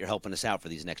fact that you're helping us out for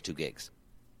these next 2 gigs.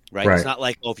 Right? It's not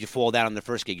like, if you fall down on the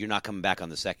first gig, you're not coming back on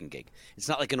the second gig. It's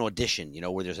not like an audition,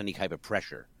 where there's any type of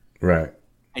pressure. Right.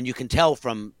 And you can tell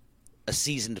from a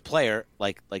seasoned player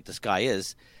like this guy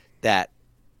is that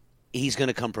he's going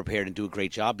to come prepared and do a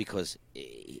great job because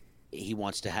he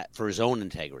wants to have for his own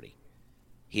integrity.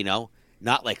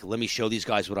 Not like, let me show these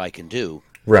guys what I can do.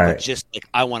 Right. But just like,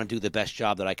 I want to do the best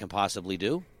job that I can possibly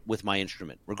do with my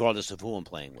instrument, regardless of who I'm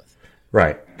playing with.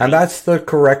 Right. And that's the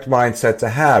correct mindset to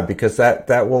have, because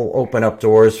that will open up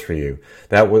doors for you.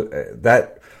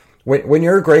 When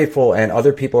you're grateful and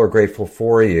other people are grateful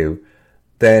for you,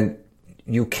 then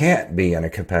you can't be in a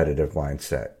competitive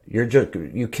mindset.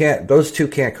 You can't, those two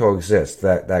can't coexist,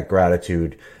 that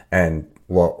gratitude and,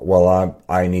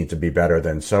 I need to be better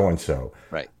than so-and-so.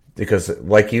 Right. Because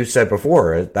like you said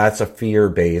before, that's a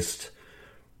fear-based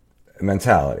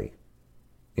mentality.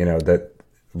 That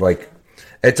like,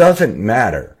 it doesn't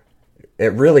matter.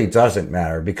 It really doesn't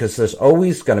matter, because there's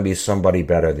always going to be somebody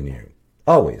better than you.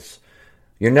 Always.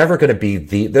 You're never going to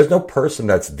be there's no person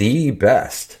that's the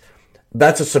best.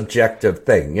 That's a subjective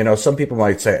thing. Some people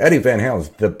might say Eddie Van Halen's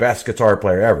the best guitar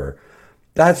player ever.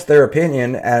 That's their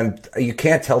opinion, and you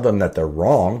can't tell them that they're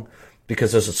wrong,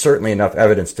 because there's certainly enough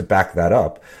evidence to back that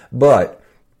up. But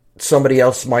somebody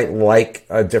else might like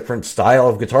a different style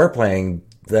of guitar playing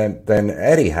than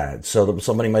Eddie had. So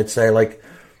somebody might say, like,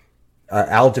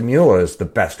 Al DeMula is the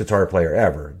best guitar player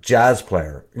ever. Jazz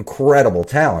player. Incredible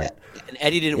talent. And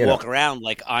Eddie didn't walk around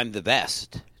like, I'm the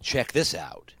best. Check this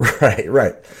out.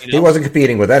 Right. He wasn't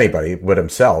competing with anybody, with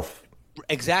himself.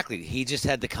 Exactly. He just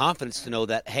had the confidence to know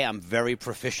that, hey, I'm very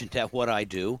proficient at what I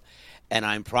do, and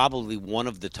I'm probably one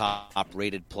of the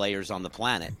top-rated players on the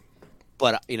planet.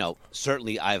 But,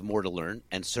 certainly I have more to learn,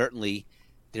 and certainly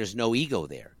there's no ego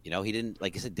there. He didn't,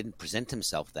 like I said, didn't present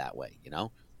himself that way,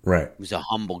 Right. He was a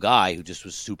humble guy who just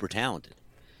was super talented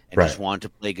and just wanted to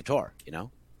play guitar,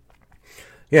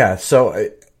 Yeah, so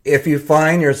if you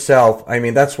find yourself,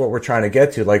 that's what we're trying to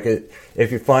get to. Like,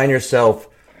 if you find yourself,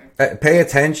 pay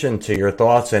attention to your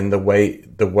thoughts and the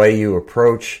way you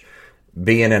approach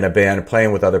being in a band and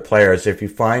playing with other players. If you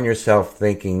find yourself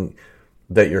thinking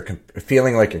that you're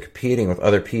feeling like you're competing with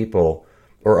other people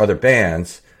or other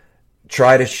bands,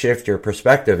 try to shift your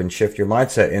perspective and shift your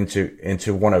mindset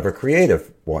into one of a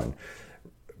creative one,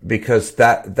 because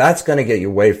that's going to get you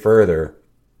way further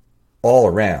all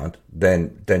around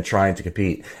than trying to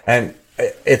compete. And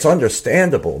it's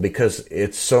understandable, because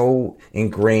it's so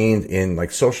ingrained in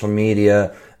like social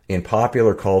media, in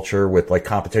popular culture, with like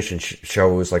competition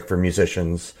shows like for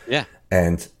musicians,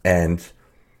 and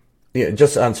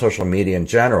just on social media in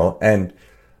general. And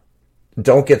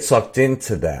don't get sucked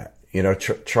into that.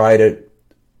 Try to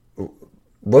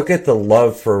look at the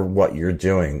love for what you're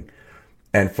doing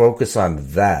and focus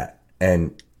on that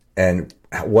and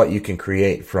what you can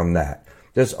create from that.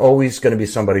 There's always going to be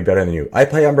somebody better than you. I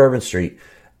play on Bourbon Street,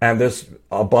 and there's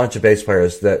a bunch of bass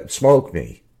players that smoke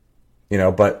me,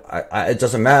 but it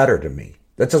doesn't matter to me.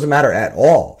 That doesn't matter at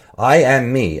all. I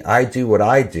am me. I do what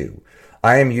I do.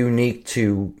 I am unique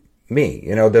to me.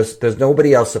 There's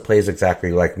nobody else that plays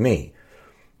exactly like me.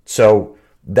 So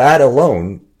that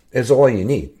alone is all you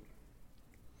need.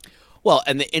 Well,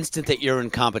 and the instant that you're in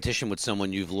competition with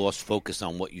someone, you've lost focus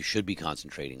on what you should be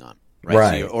concentrating on, right?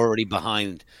 So you're already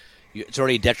behind. It's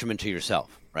already a detriment to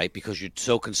yourself, right? Because you're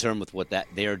so concerned with what that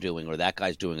they're doing or that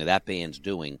guy's doing or that band's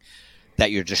doing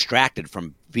that you're distracted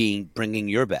from bringing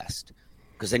your best.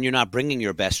 Because then you're not bringing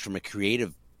your best from a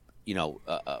creative,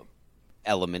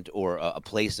 element or a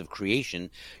place of creation.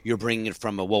 You're bringing it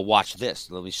from watch this.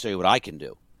 Let me show you what I can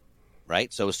do,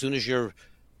 right? So as soon as you're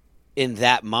in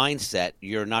that mindset,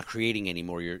 you're not creating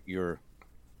anymore. You're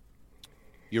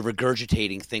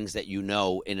regurgitating things that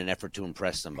in an effort to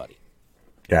impress somebody.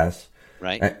 Yes.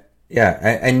 Right.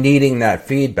 And needing that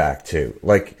feedback too.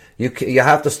 Like you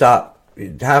have to stop.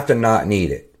 You have to not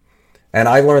need it. And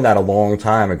I learned that a long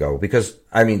time ago, because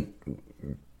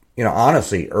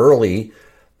honestly, early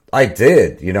I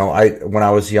did. When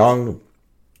I was young,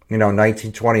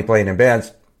 19, 20, playing in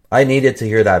bands, I needed to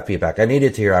hear that feedback. I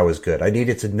needed to hear I was good. I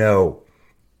needed to know,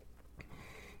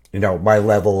 my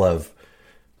level of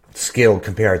skill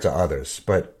compared to others.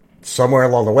 But somewhere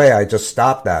along the way, I just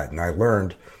stopped that, and I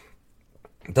learned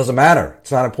it doesn't matter.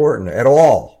 It's not important at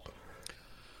all.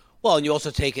 Well, and you also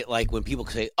take it like when people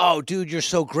say, "Oh, dude, you're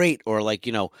so great," or like,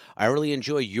 "I really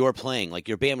enjoy your playing. Like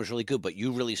your band was really good, but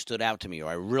you really stood out to me," or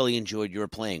 "I really enjoyed your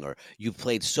playing," or "You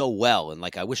played so well," and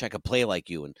like, "I wish I could play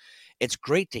like you." And it's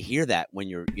great to hear that when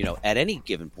you're, at any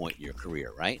given point in your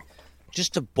career, right?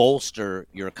 Just to bolster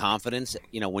your confidence,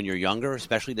 when you're younger,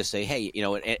 especially to say, "Hey,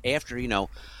 after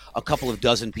a couple of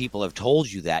dozen people have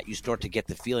told you that," you start to get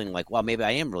the feeling like, "Well, maybe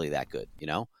I am really that good."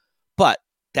 But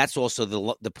that's also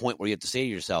the point where you have to say to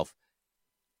yourself,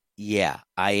 yeah,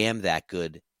 I am that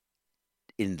good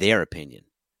in their opinion.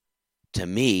 To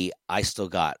me, I still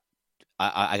got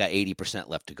I got 80%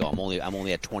 left to go. I'm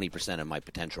only at 20% of my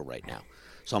potential right now.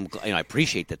 So I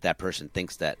appreciate that person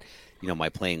thinks that my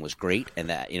playing was great and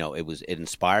that it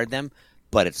inspired them.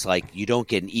 But it's like you don't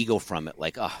get an ego from it.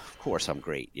 Like, oh, of course I'm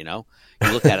great. You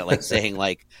look at it like saying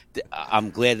like I'm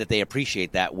glad that they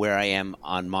appreciate that where I am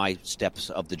on my steps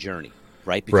of the journey,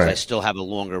 right? Because I still have a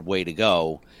longer way to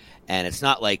go. And it's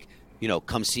not like,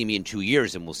 come see me in 2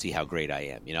 years and we'll see how great I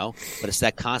am, But it's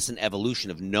that constant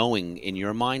evolution of knowing in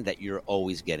your mind that you're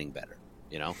always getting better,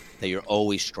 that you're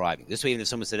always striving. This way, even if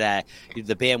someone said,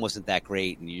 the band wasn't that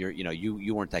great and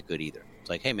you weren't that good either. It's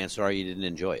like, hey, man, sorry you didn't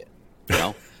enjoy it,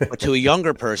 But to a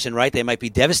younger person, right, they might be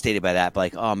devastated by that. But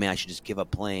like, oh, man, I should just give up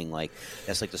playing. Like,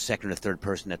 that's like the second or third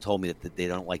person that told me that they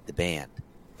don't like the band.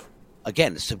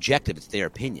 Again, it's subjective. It's their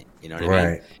opinion. You know what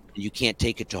I mean? You can't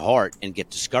take it to heart and get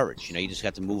discouraged. You just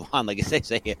have to move on. Like I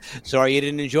say, sorry you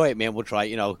didn't enjoy it, man. We'll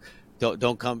try.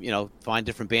 Don't come. Find a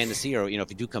different band to see, or if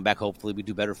you do come back, hopefully we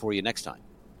do better for you next time.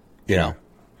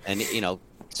 And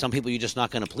some people you're just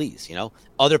not going to please.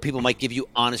 Other people might give you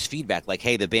honest feedback, like,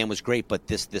 hey, the band was great, but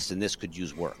this, and this could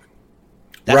use work.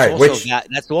 That's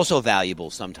that's also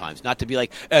valuable sometimes. Not to be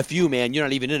like, F you, man. You're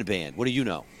not even in a band. What do you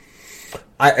know?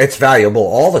 It's valuable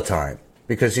all the time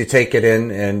because you take it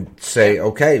in and say,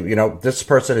 okay, this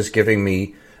person is giving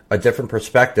me a different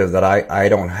perspective that I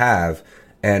don't have.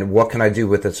 And what can I do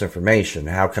with this information?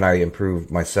 How can I improve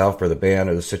myself or the band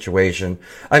or the situation?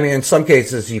 I mean, in some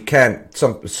cases you can't,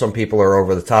 some people are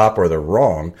over the top or they're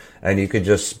wrong and you could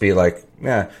just be like,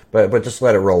 yeah, but just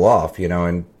let it roll off,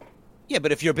 and yeah,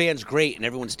 but if your band's great and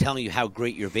everyone's telling you how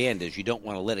great your band is, you don't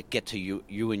want to let it get to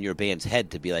you and your band's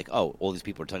head to be like, oh, all these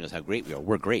people are telling us how great we are.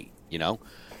 We're great,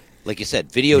 Like you said,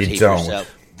 videotape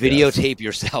yourself. Videotape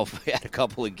yourself at a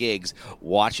couple of gigs,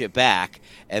 watch it back,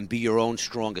 and be your own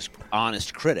strongest,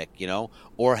 honest critic,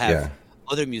 or have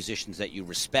other musicians that you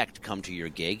respect come to your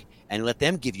gig and let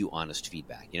them give you honest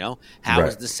feedback. How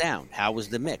was the sound? How was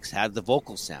the mix? How did the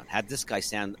vocals sound? How did this guy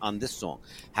sound on this song?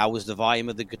 How was the volume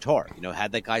of the guitar? How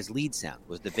did that guy's lead sound?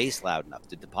 Was the bass loud enough?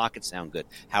 Did the pocket sound good?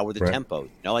 How were the tempos?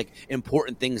 Like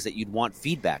important things that you'd want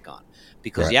feedback on.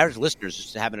 Because the average listener is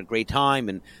just having a great time,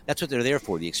 and that's what they're there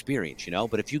for, the experience,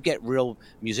 But if you get real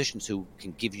musicians who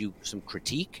can give you some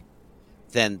critique,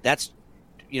 then that's,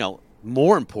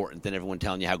 more important than everyone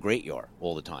telling you how great you are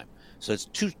all the time. So it's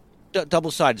two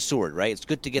double-sided sword, right? It's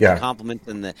good to get the compliments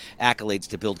and the accolades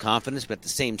to build confidence, but at the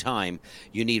same time,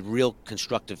 you need real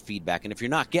constructive feedback. And if you're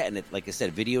not getting it, like I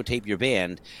said, videotape your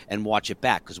band and watch it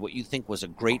back, because what you think was a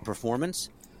great performance,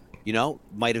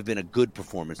 might have been a good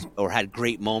performance or had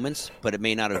great moments, but it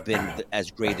may not have been as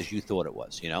great as you thought it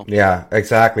was, Yeah,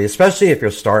 exactly. Especially if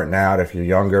you're starting out, if you're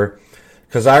younger.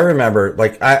 Because I remember,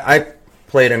 like, I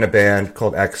played in a band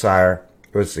called Exire.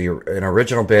 It was an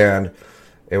original band.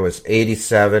 It was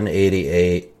 87,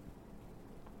 88.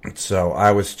 So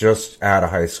I was just out of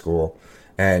high school.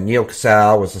 And Neil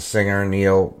Casal was the singer.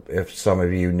 Neil, if some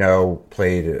of you know,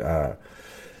 played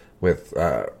with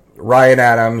Ryan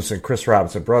Adams and Chris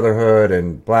Robinson Brotherhood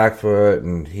and Blackfoot.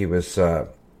 And he was, an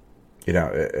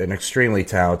extremely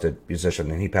talented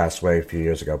musician. And he passed away a few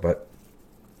years ago. But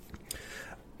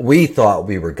we thought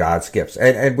we were God's gifts.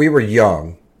 And we were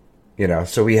young.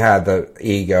 So we had the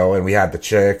ego and we had the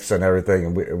chicks and everything,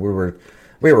 and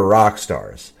we were rock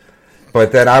stars.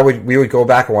 But then we would go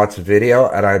back and watch the video,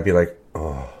 and I'd be like,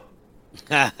 oh,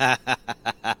 yeah,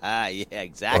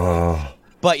 exactly. Oh.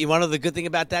 But you want to know the good thing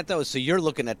about that though? So you're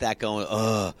looking at that going,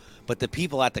 but the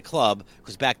people at the club,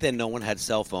 because back then no one had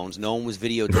cell phones, no one was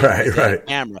videotaping the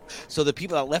camera. So the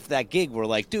people that left that gig were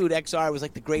like, dude, XR was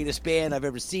like the greatest band I've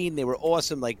ever seen. They were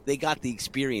awesome. Like they got the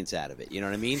experience out of it. You know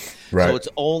what I mean? Right. So it's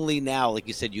only now, like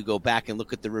you said, you go back and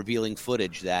look at the revealing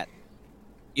footage that,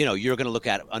 you're going to look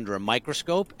at under a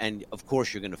microscope, and of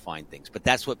course you're going to find things. But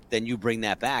that's what, then you bring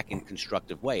that back in a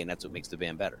constructive way, and that's what makes the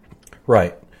band better.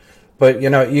 Right. But,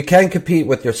 you can compete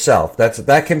with yourself.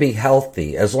 That can be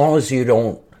healthy as long as you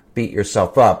don't beat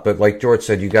yourself up. But like George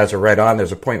said, you guys are right on.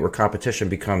 There's a point where competition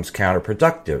becomes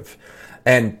counterproductive.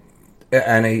 And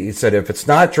And he said, if it's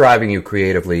not driving you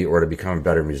creatively or to become a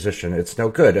better musician, it's no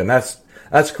good. And that's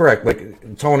correct.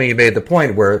 Like Tony made the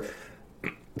point where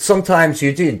sometimes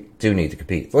you do need to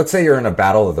compete. Let's say you're in a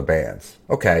battle of the bands.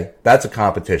 Okay, that's a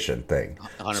competition thing.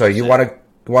 100%. So you want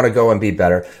to go and be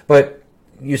better, but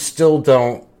you still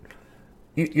don't.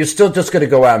 You're still just going to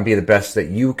go out and be the best that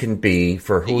you can be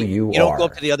for who you are. You don't go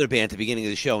up to the other band at the beginning of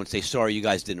the show and say, "Sorry, you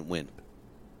guys didn't win."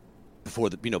 Before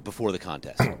the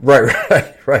contest.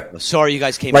 Right. Sorry you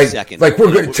guys came in second. Like,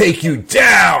 we're going to take you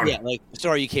down. Yeah, like,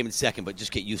 sorry you came in second, but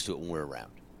just get used to it when we're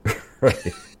around.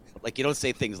 Right. Like, you don't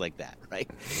say things like that, right?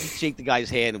 You shake the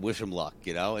guy's hand and wish him luck,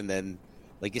 and then,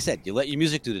 like you said, you let your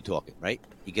music do the talking, right?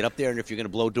 You get up there, and if you're going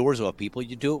to blow doors off people,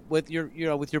 you do it with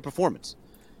your performance,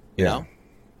 you know?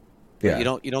 Yeah.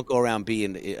 You don't go around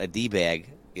being a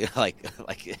D-bag, like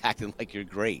acting like you're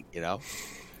great,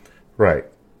 Right.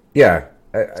 Yeah.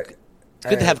 It's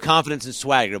good to have confidence and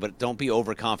swagger, but don't be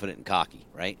overconfident and cocky,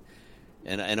 right?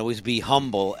 And always be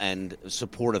humble and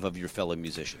supportive of your fellow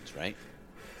musicians, right?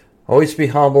 Always be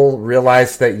humble.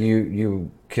 Realize that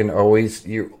you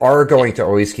are going to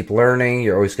always keep learning.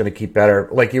 You're always going to keep better.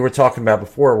 Like you were talking about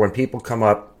before, when people come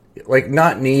up, like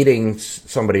not needing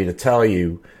somebody to tell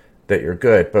you that you're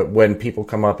good, but when people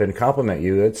come up and compliment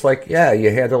you, it's like, yeah, you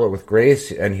handle it with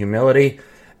grace and humility.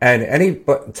 And any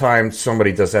time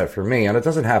somebody does that for me, and it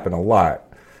doesn't happen a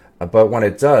lot, but when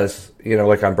it does,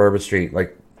 like on Bourbon Street,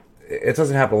 like it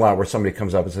doesn't happen a lot where somebody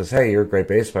comes up and says, "Hey, you're a great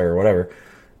bass player," or whatever.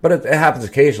 But it happens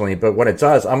occasionally. But when it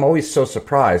does, I'm always so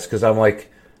surprised because I'm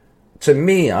like, to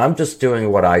me, I'm just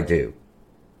doing what I do.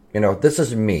 This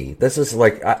is me. This is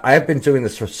like I've been doing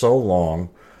this for so long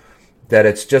that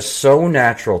it's just so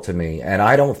natural to me, and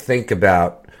I don't think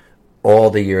about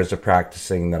all the years of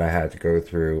practicing that I had to go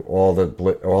through, all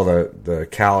the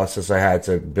calluses I had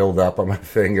to build up on my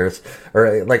fingers,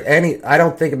 or like I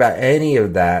don't think about any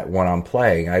of that when I'm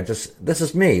playing. This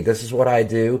is me. This is what I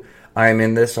do. I'm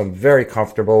in this. I'm very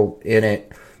comfortable in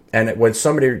it. And when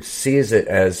somebody sees it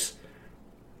as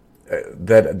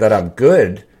that I'm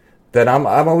good, then I'm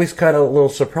always kind of a little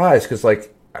surprised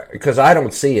because I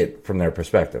don't see it from their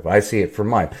perspective. I see it from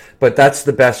mine. But that's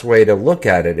the best way to look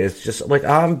at it. It's just like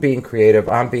I'm being creative.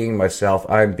 I'm being myself.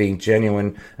 I'm being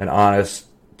genuine and honest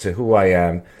to who I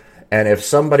am. And if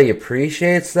somebody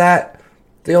appreciates that,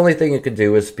 the only thing you can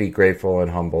do is be grateful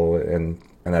and humble, and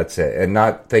that's it. And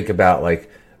not think about like,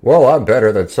 well, I'm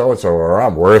better than so-and-so, or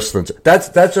I'm worse than... That's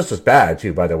just as bad,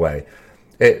 too, by the way.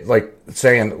 It like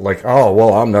saying like, oh,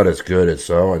 well, I'm not as good as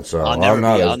so and so. I'll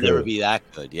never be that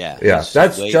good. Yeah,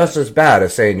 that's just as bad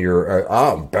as saying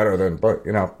I'm better than. But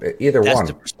either that's one. That's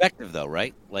the perspective, though,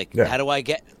 right? Like, how do I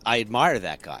admire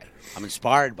that guy. I'm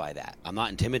inspired by that. I'm not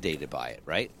intimidated by it,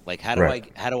 right? Like, how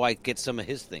do I get some of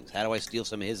his things? How do I steal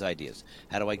some of his ideas?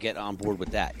 How do I get on board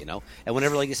with that? And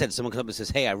whenever, like you said, someone comes up and says,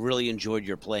 "Hey, I really enjoyed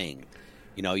your playing."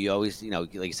 You always,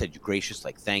 like you said, you're gracious.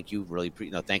 Like, thank you, really,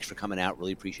 thanks for coming out.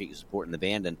 Really appreciate you supporting the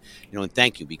band, and and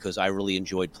thank you because I really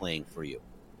enjoyed playing for you.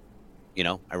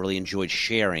 I really enjoyed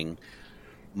sharing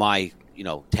my,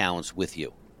 talents with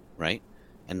you, right?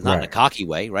 And not in a cocky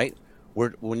way, right?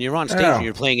 When you're on stage and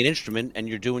you're playing an instrument and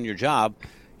you're doing your job,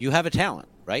 you have a talent,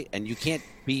 right? And you can't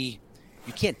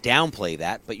downplay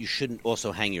that, but you shouldn't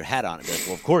also hang your hat on it. Like,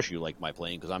 well, of course you like my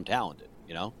playing because I'm talented,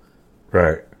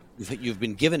 Right. You've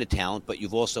been given a talent, but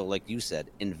you've also, like you said,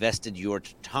 invested your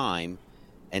time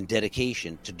and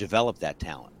dedication to develop that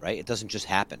talent, right? It doesn't just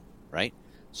happen, right?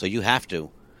 So you have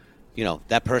to,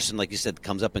 that person, like you said,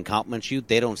 comes up and compliments you.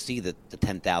 They don't see the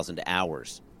 10,000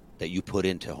 hours that you put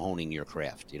into honing your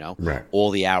craft, Right.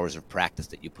 All the hours of practice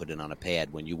that you put in on a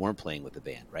pad when you weren't playing with the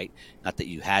band, right? Not that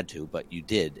you had to, but you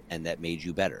did, and that made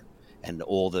you better. And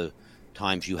all the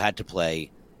times you had to play,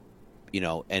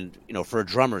 and for a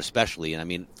drummer especially, and I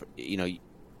mean,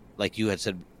 like you had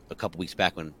said a couple weeks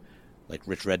back when, like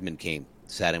Rich Redmond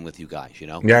sat in with you guys,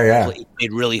 Yeah. He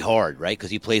played really hard, right? Because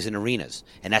he plays in arenas,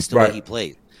 and that's the way he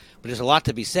plays. But there's a lot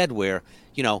to be said where,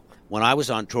 when I was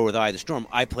on tour with Eye of the Storm,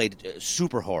 I played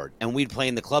super hard, and we'd play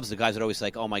in the clubs. The guys would always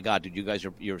like, "Oh my God, dude, you guys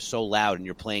you're so loud, and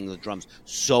you're playing the drums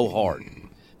so hard."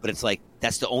 But it's like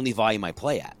that's the only volume I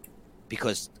play at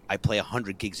because I play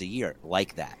 100 gigs a year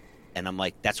like that. And I'm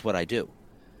like, that's what I do.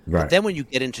 Right. But then when you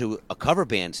get into a cover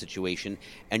band situation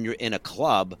and you're in a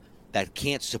club that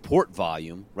can't support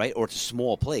volume, right, or it's a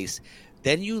small place,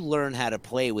 then you learn how to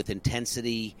play with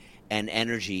intensity and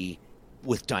energy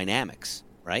with dynamics,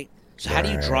 right? So how do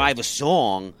you drive a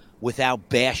song without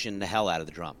bashing the hell out of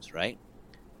the drums, right?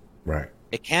 Right.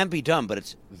 It can be done, but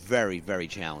it's very, very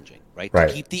challenging, right? Right.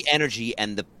 To keep the energy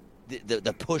and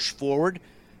the push forward,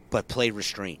 but play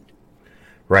restrained.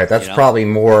 Right. That's probably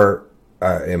more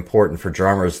important for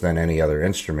drummers than any other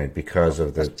instrument because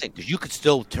of the because you could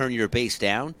still turn your bass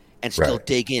down and still right,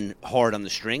 dig in hard on the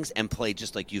strings and play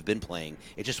just like you've been playing.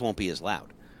 It just won't be as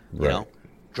loud. You right, know,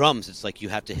 drums, it's like you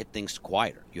have to hit things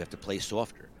quieter. You have to play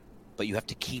softer, but you have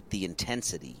to keep the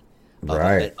intensity of an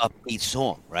right, upbeat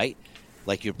song, right?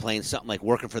 Like you're playing something like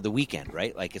Working for the Weekend,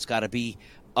 right? Like it's got to be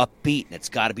upbeat and it's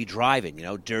got to be driving. You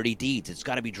know, Dirty Deeds, it's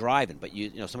got to be driving. But you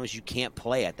know, sometimes you can't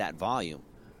play at that volume.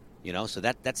 You know, so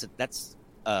that's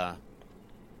a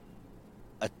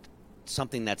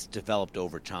something that's developed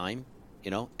over time. You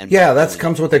know, and yeah, that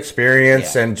comes with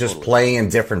experience and just totally. playing in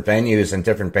different venues and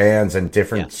different bands and Yeah.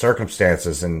 different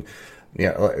circumstances. And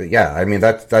yeah, I mean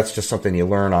that's just something you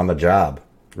learn on the job.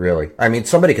 Really, I mean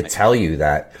somebody could tell you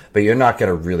that, but you're not going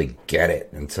to really get it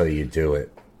until you do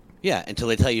it. Yeah, until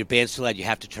they tell you your band's too loud, you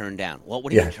have to turn down. Well, what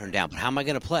do you Yeah, turn down? But how am I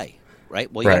going to play? Right?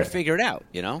 Well, you got to right. figure it out.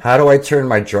 You know, How do I turn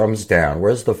my drums down?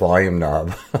 Where's the volume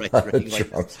knob right? on Right. the You like this,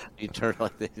 drums? you turn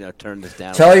like this, turn this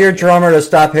down. Tell your drummer to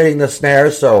stop hitting the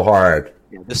snare so hard.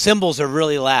 The cymbals are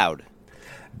really loud.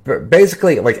 But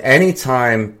basically, like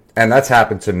anytime, and that's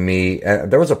happened to me. And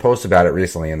there was a post about it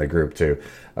recently in the group too,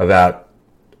 about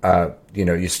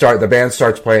the band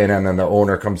starts playing, and then the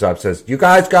owner comes up and says, "You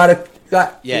guys got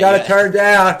to turn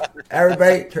down.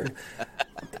 Everybody turn."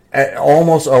 It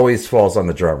almost always falls on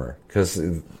the drummer because,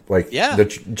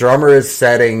 the drummer is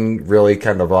setting really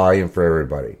kind of volume for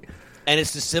everybody. And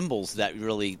it's the cymbals that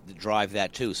really drive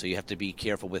that too. So you have to be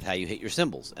careful with how you hit your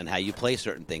cymbals and how you play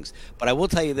certain things. But I will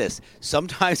tell you this: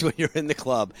 sometimes when you're in the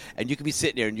club and you can be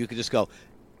sitting there and you can just go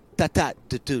da da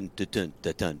da dun da dun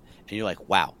da dun, and you're like,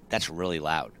 "Wow, that's really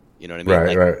loud." You know what I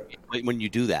mean? Right. When you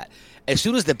do that, as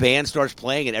soon as the band starts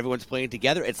playing and everyone's playing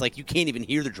together, it's like you can't even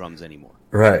hear the drums anymore.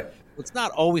 Right. It's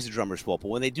not always the drummer's fault, but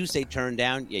when they do say turn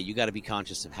down, yeah, you got to be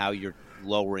conscious of how you're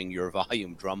lowering your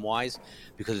volume drum wise,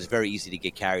 because it's very easy to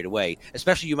get carried away.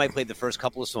 Especially you might play the first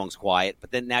couple of songs quiet,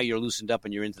 but then now you're loosened up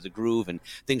and you're into the groove and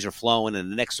things are flowing,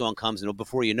 and the next song comes, and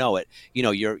before you know it,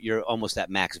 you're almost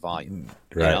at max volume.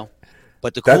 Right. You know?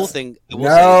 But the cool thing,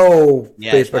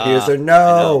 Facebook user,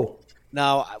 no.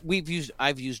 No,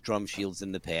 I've used drum shields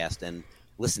in the past, and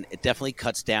listen, it definitely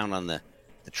cuts down on the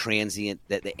transient,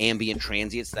 the ambient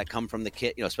transients that come from the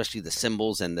kit, especially the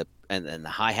cymbals and the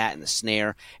hi-hat and the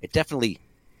snare. It definitely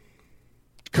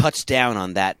cuts down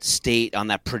on that state, on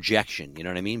that projection, you know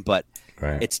what I mean? But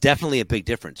It's definitely a big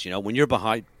difference. When you're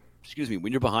behind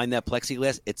that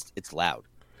plexiglass, it's loud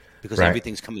because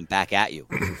everything's coming back at you.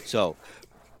 So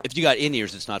if you got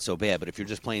in-ears, it's not so bad, but if you're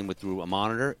just playing through a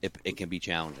monitor, it can be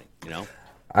challenging,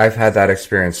 I've had that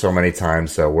experience so many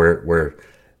times, so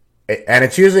and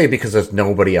it's usually because there's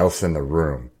nobody else in the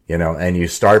room, and you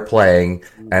start playing,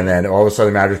 and then all of a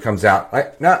sudden the manager comes out,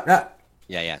 no.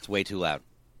 Yeah, it's way too loud.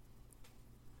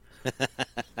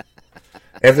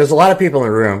 If there's a lot of people in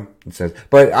the room, it says,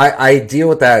 but I deal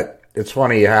with that. It's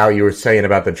funny how you were saying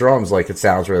about the drums, like it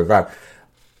sounds really loud.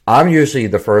 I'm usually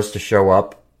the first to show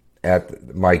up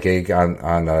at my gig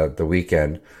on the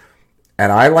weekend,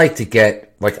 and I like to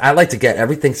get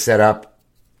everything set up,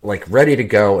 like ready to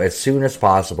go as soon as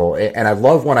possible. And I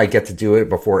love when I get to do it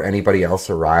before anybody else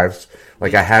arrives.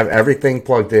 Like I have everything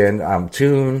plugged in, I'm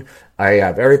tuned, I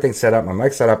have everything set up, my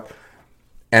mic set up,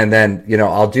 and then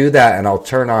I'll do that, and I'll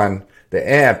turn on the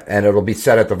amp, and it'll be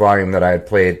set at the volume that I had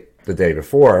played the day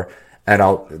before, and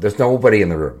there's nobody in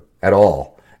the room at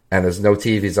all, and there's no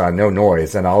TVs on, no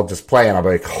noise, and I'll just play, and I'll be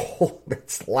like, oh,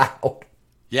 that's loud.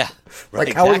 Yeah, right, like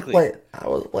exactly. I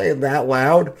was playing that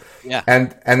loud. Yeah,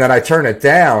 and then I turn it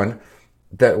down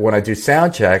that when I do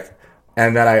sound check,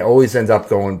 and then I always end up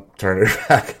turn it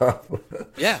back up.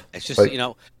 Yeah, it's just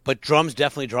but drums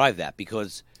definitely drive that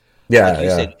because like you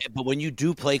said, but when you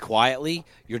do play quietly,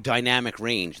 your dynamic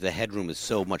range, the headroom is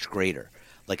so much greater.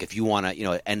 Like if you want to, at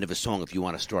the end of a song, if you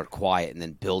want to start quiet and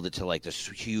then build it to like this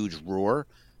huge roar,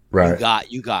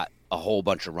 you got a whole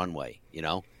bunch of runway.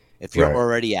 If you're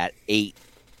already at 8.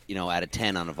 Out of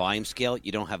 10 on a volume scale,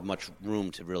 you don't have much room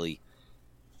to really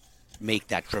make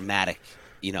that dramatic,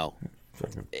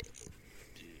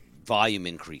 volume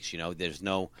increase. There's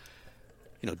no,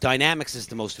 dynamics is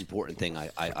the most important thing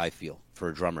I feel for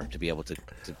a drummer to be able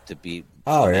to be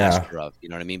a master of. You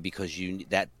know what I mean? Because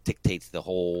that dictates the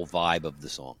whole vibe of the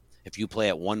song. If you play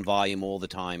at one volume all the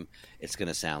time, it's going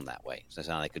to sound that way. It's going to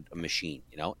sound like a machine,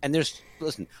 And there's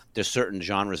certain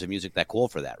genres of music that call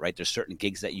for that, right? There's certain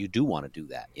gigs that you do want to do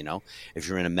that, If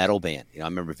you're in a metal band, I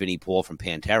remember Vinnie Paul from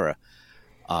Pantera.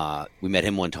 We met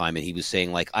him one time, and he was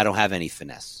saying, like, I don't have any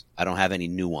finesse. I don't have any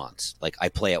nuance. Like, I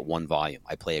play at one volume.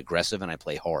 I play aggressive and I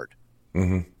play hard.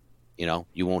 Mm-hmm.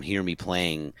 You won't hear me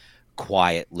playing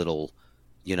quiet little,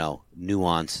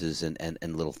 nuances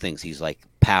and little things. He's like,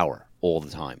 power. all the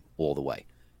time, all the way.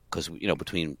 Because,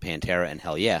 between Pantera and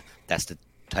Hell Yeah, that's the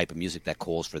type of music that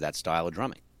calls for that style of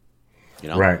drumming.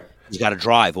 Right. You got to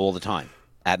drive all the time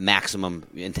at maximum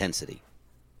intensity.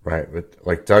 Right. But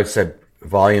like Doug said,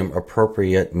 volume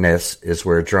appropriateness is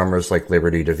where drummers like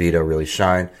Liberty DeVito really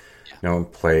shine. Yeah. No one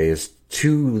plays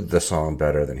to the song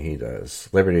better than he does.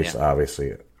 Liberty's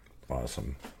obviously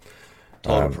awesome.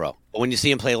 Total pro. But when you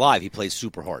see him play live, he plays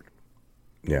super hard.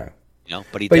 Yeah.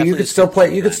 But you could still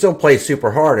play. You could still play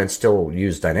super hard and still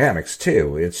use dynamics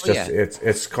too. It's just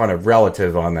it's kind of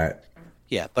relative on that.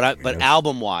 Yeah, but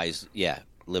album wise,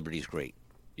 Liberty's great.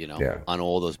 On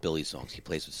all those Billy songs, he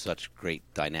plays with such great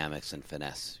dynamics and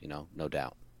finesse. No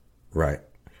doubt. Right.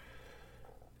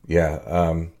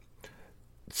 Yeah.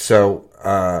 So,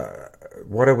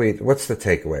 what's the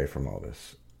takeaway from all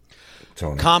this,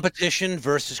 Tony? Competition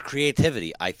versus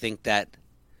creativity. I think that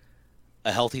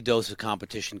a healthy dose of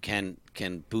competition can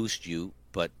boost you,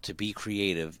 but to be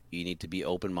creative, you need to be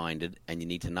open-minded, and you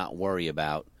need to not worry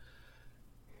about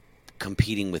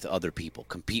competing with other people.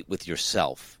 Compete with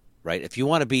yourself, right? If you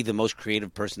want to be the most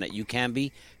creative person that you can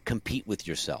be, compete with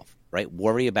yourself, right?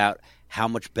 Worry about how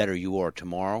much better you are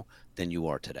tomorrow than you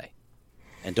are today.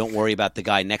 And don't worry about the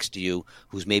guy next to you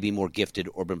who's maybe more gifted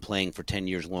or been playing for 10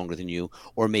 years longer than you,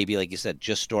 or maybe, like you said,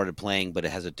 just started playing but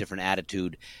it has a different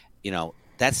attitude.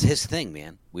 That's his thing,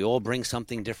 man. We all bring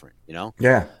something different,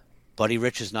 Yeah. Buddy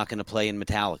Rich is not going to play in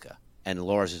Metallica, and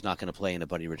Lars is not going to play in a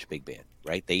Buddy Rich big band,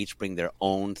 right? They each bring their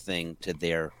own thing to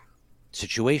their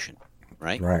situation,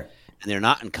 right? Right. And they're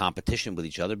not in competition with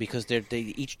each other because they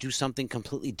each do something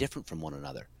completely different from one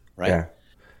another, right? Yeah.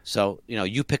 So,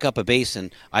 you pick up a bass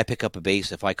and I pick up a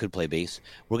bass. If I could play bass,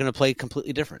 we're going to play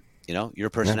completely different. Your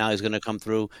personality is going to come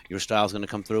through. Your style is going to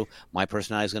come through. My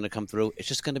personality is going to come through. It's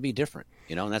just going to be different,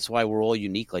 and that's why we're all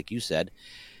unique, like you said.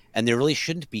 And there really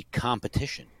shouldn't be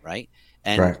competition, right?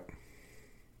 And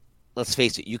let's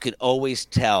face it, you can always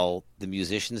tell the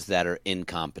musicians that are in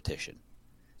competition.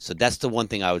 So that's the one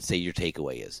thing I would say your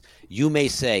takeaway is. You may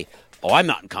say, oh, I'm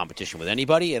not in competition with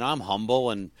anybody, and I'm humble,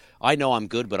 and I know I'm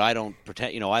good, but I don't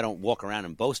pretend, I don't walk around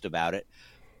and boast about it.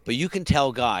 But you can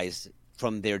tell guys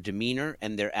from their demeanor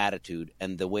and their attitude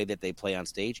and the way that they play on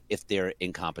stage if they're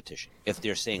in competition, if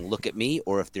they're saying, look at me,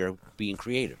 or if they're being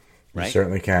creative, right? You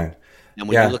certainly can. And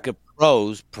when you look at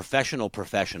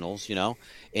professionals,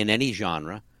 in any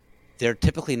genre, they're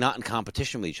typically not in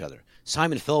competition with each other.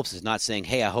 Simon Phillips is not saying,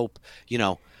 hey, I hope,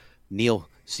 Neil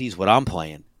sees what I'm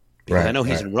playing. Because I know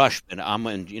he's in Rush, and I'm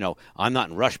not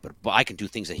in Rush, but I can do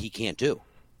things that he can't do.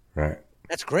 Right.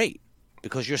 That's great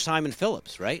because you're Simon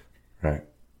Phillips, right? Right.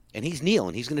 And he's Neil,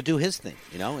 and he's going to do his thing,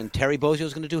 and Terry Bozzio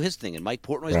is going to do his thing, and Mike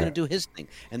Portnoy is going to do his thing.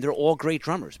 And they're all great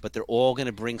drummers, but they're all going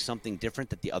to bring something different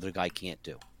that the other guy can't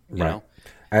do. You know?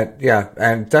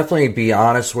 And definitely be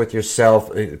honest with yourself.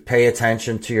 Pay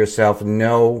attention to yourself.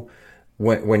 Know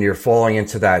when you're falling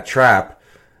into that trap,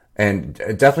 and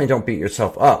definitely don't beat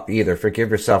yourself up either.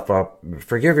 Forgive yourself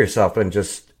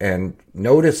and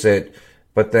notice it,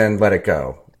 but then let it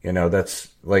go. That's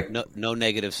like no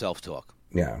negative self-talk.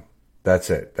 Yeah.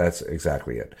 That's it. That's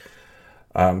exactly it.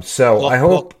 So I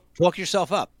hope talk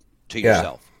yourself up to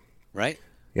yourself, right?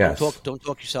 Yes. Don't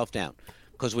talk yourself down,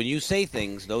 because when you say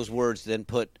things, those words then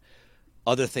put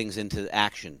other things into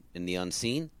action in the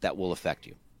unseen that will affect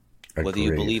you, whether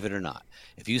you believe it or not.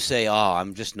 If you say, "Oh,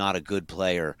 I'm just not a good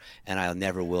player and I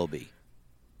never will be,"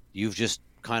 you've just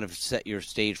kind of set your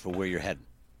stage for where you're heading.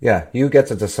 Yeah, you get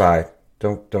to decide.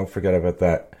 Don't forget about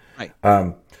that. Right.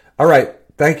 All right.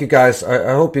 Thank you, guys.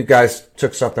 I hope you guys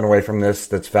took something away from this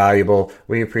that's valuable.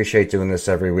 We appreciate doing this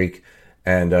every week,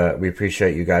 and we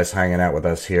appreciate you guys hanging out with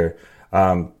us here.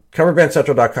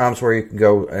 CoverBandCentral.com is where you can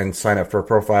go and sign up for a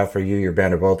profile for you, your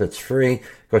band, or both. It's free.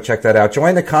 Go check that out.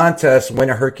 Join the contest.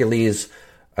 Win a Hercules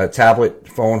tablet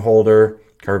phone holder.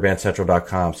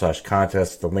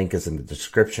 CoverBandCentral.com/contest. The link is in the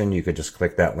description. You could just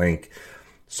click that link.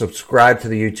 Subscribe to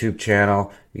the YouTube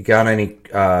channel. You got any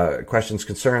questions,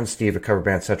 concerns, Steve at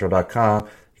CoverBandCentral.com.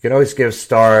 You can always give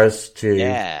stars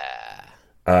to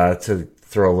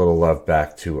throw a little love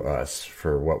back to us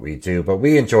for what we do. But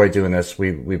we enjoy doing this.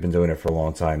 We've been doing it for a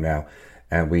long time now,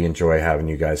 and we enjoy having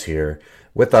you guys here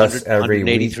with us every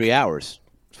 183 week. Hours.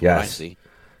 Yes. I see.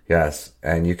 Yes,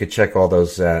 and you could check all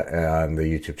those on the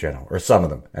YouTube channel, or some of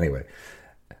them, anyway.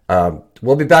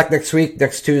 We'll be back next week,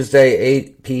 next Tuesday,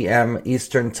 8 p.m.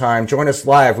 Eastern Time. Join us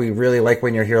live. We really like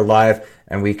when you're here live,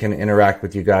 and we can interact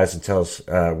with you guys and tell us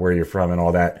where you're from and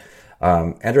all that.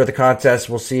 Enter the contest.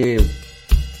 We'll see you.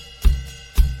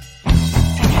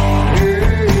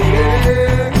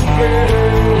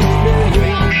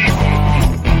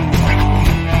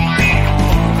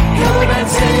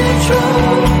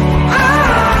 Central.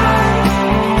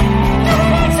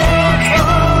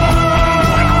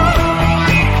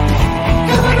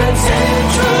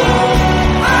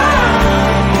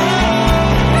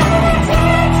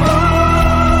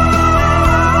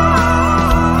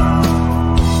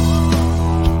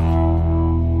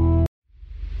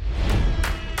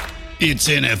 It's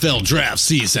NFL draft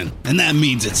season, and that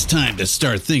means it's time to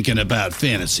start thinking about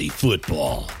fantasy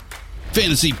football.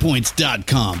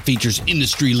 FantasyPoints.com features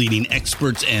industry-leading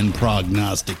experts and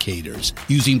prognosticators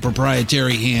using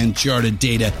proprietary hand-charted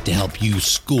data to help you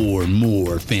score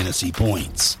more fantasy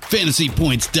points.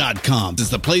 FantasyPoints.com is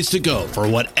the place to go for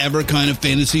whatever kind of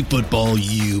fantasy football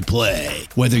you play.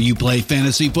 Whether you play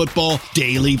fantasy football,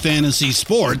 daily fantasy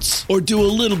sports, or do a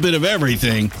little bit of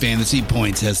everything, Fantasy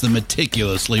Points has the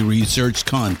meticulously researched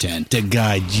content to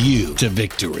guide you to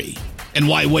victory. And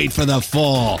why wait for the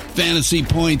fall? Fantasy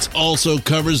Points also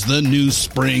covers the new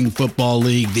spring football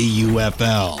league, the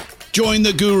UFL. Join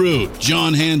the guru,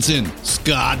 John Hansen,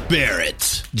 Scott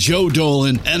Barrett, Joe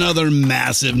Dolan, and other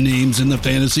massive names in the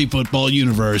fantasy football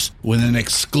universe with an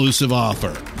exclusive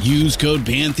offer. Use code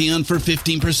Pantheon for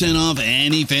 15% off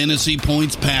any Fantasy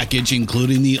Points package,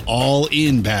 including the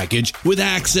all-in package, with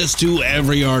access to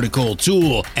every article,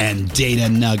 tool, and data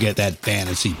nugget that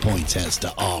Fantasy Points has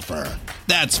to offer.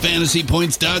 That's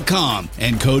FantasyPoints.com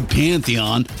and code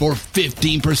Pantheon for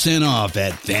 15% off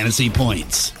at Fantasy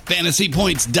Points.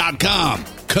 FantasyPoints.com,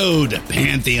 code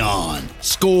Pantheon.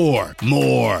 Score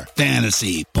more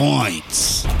fantasy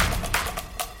points.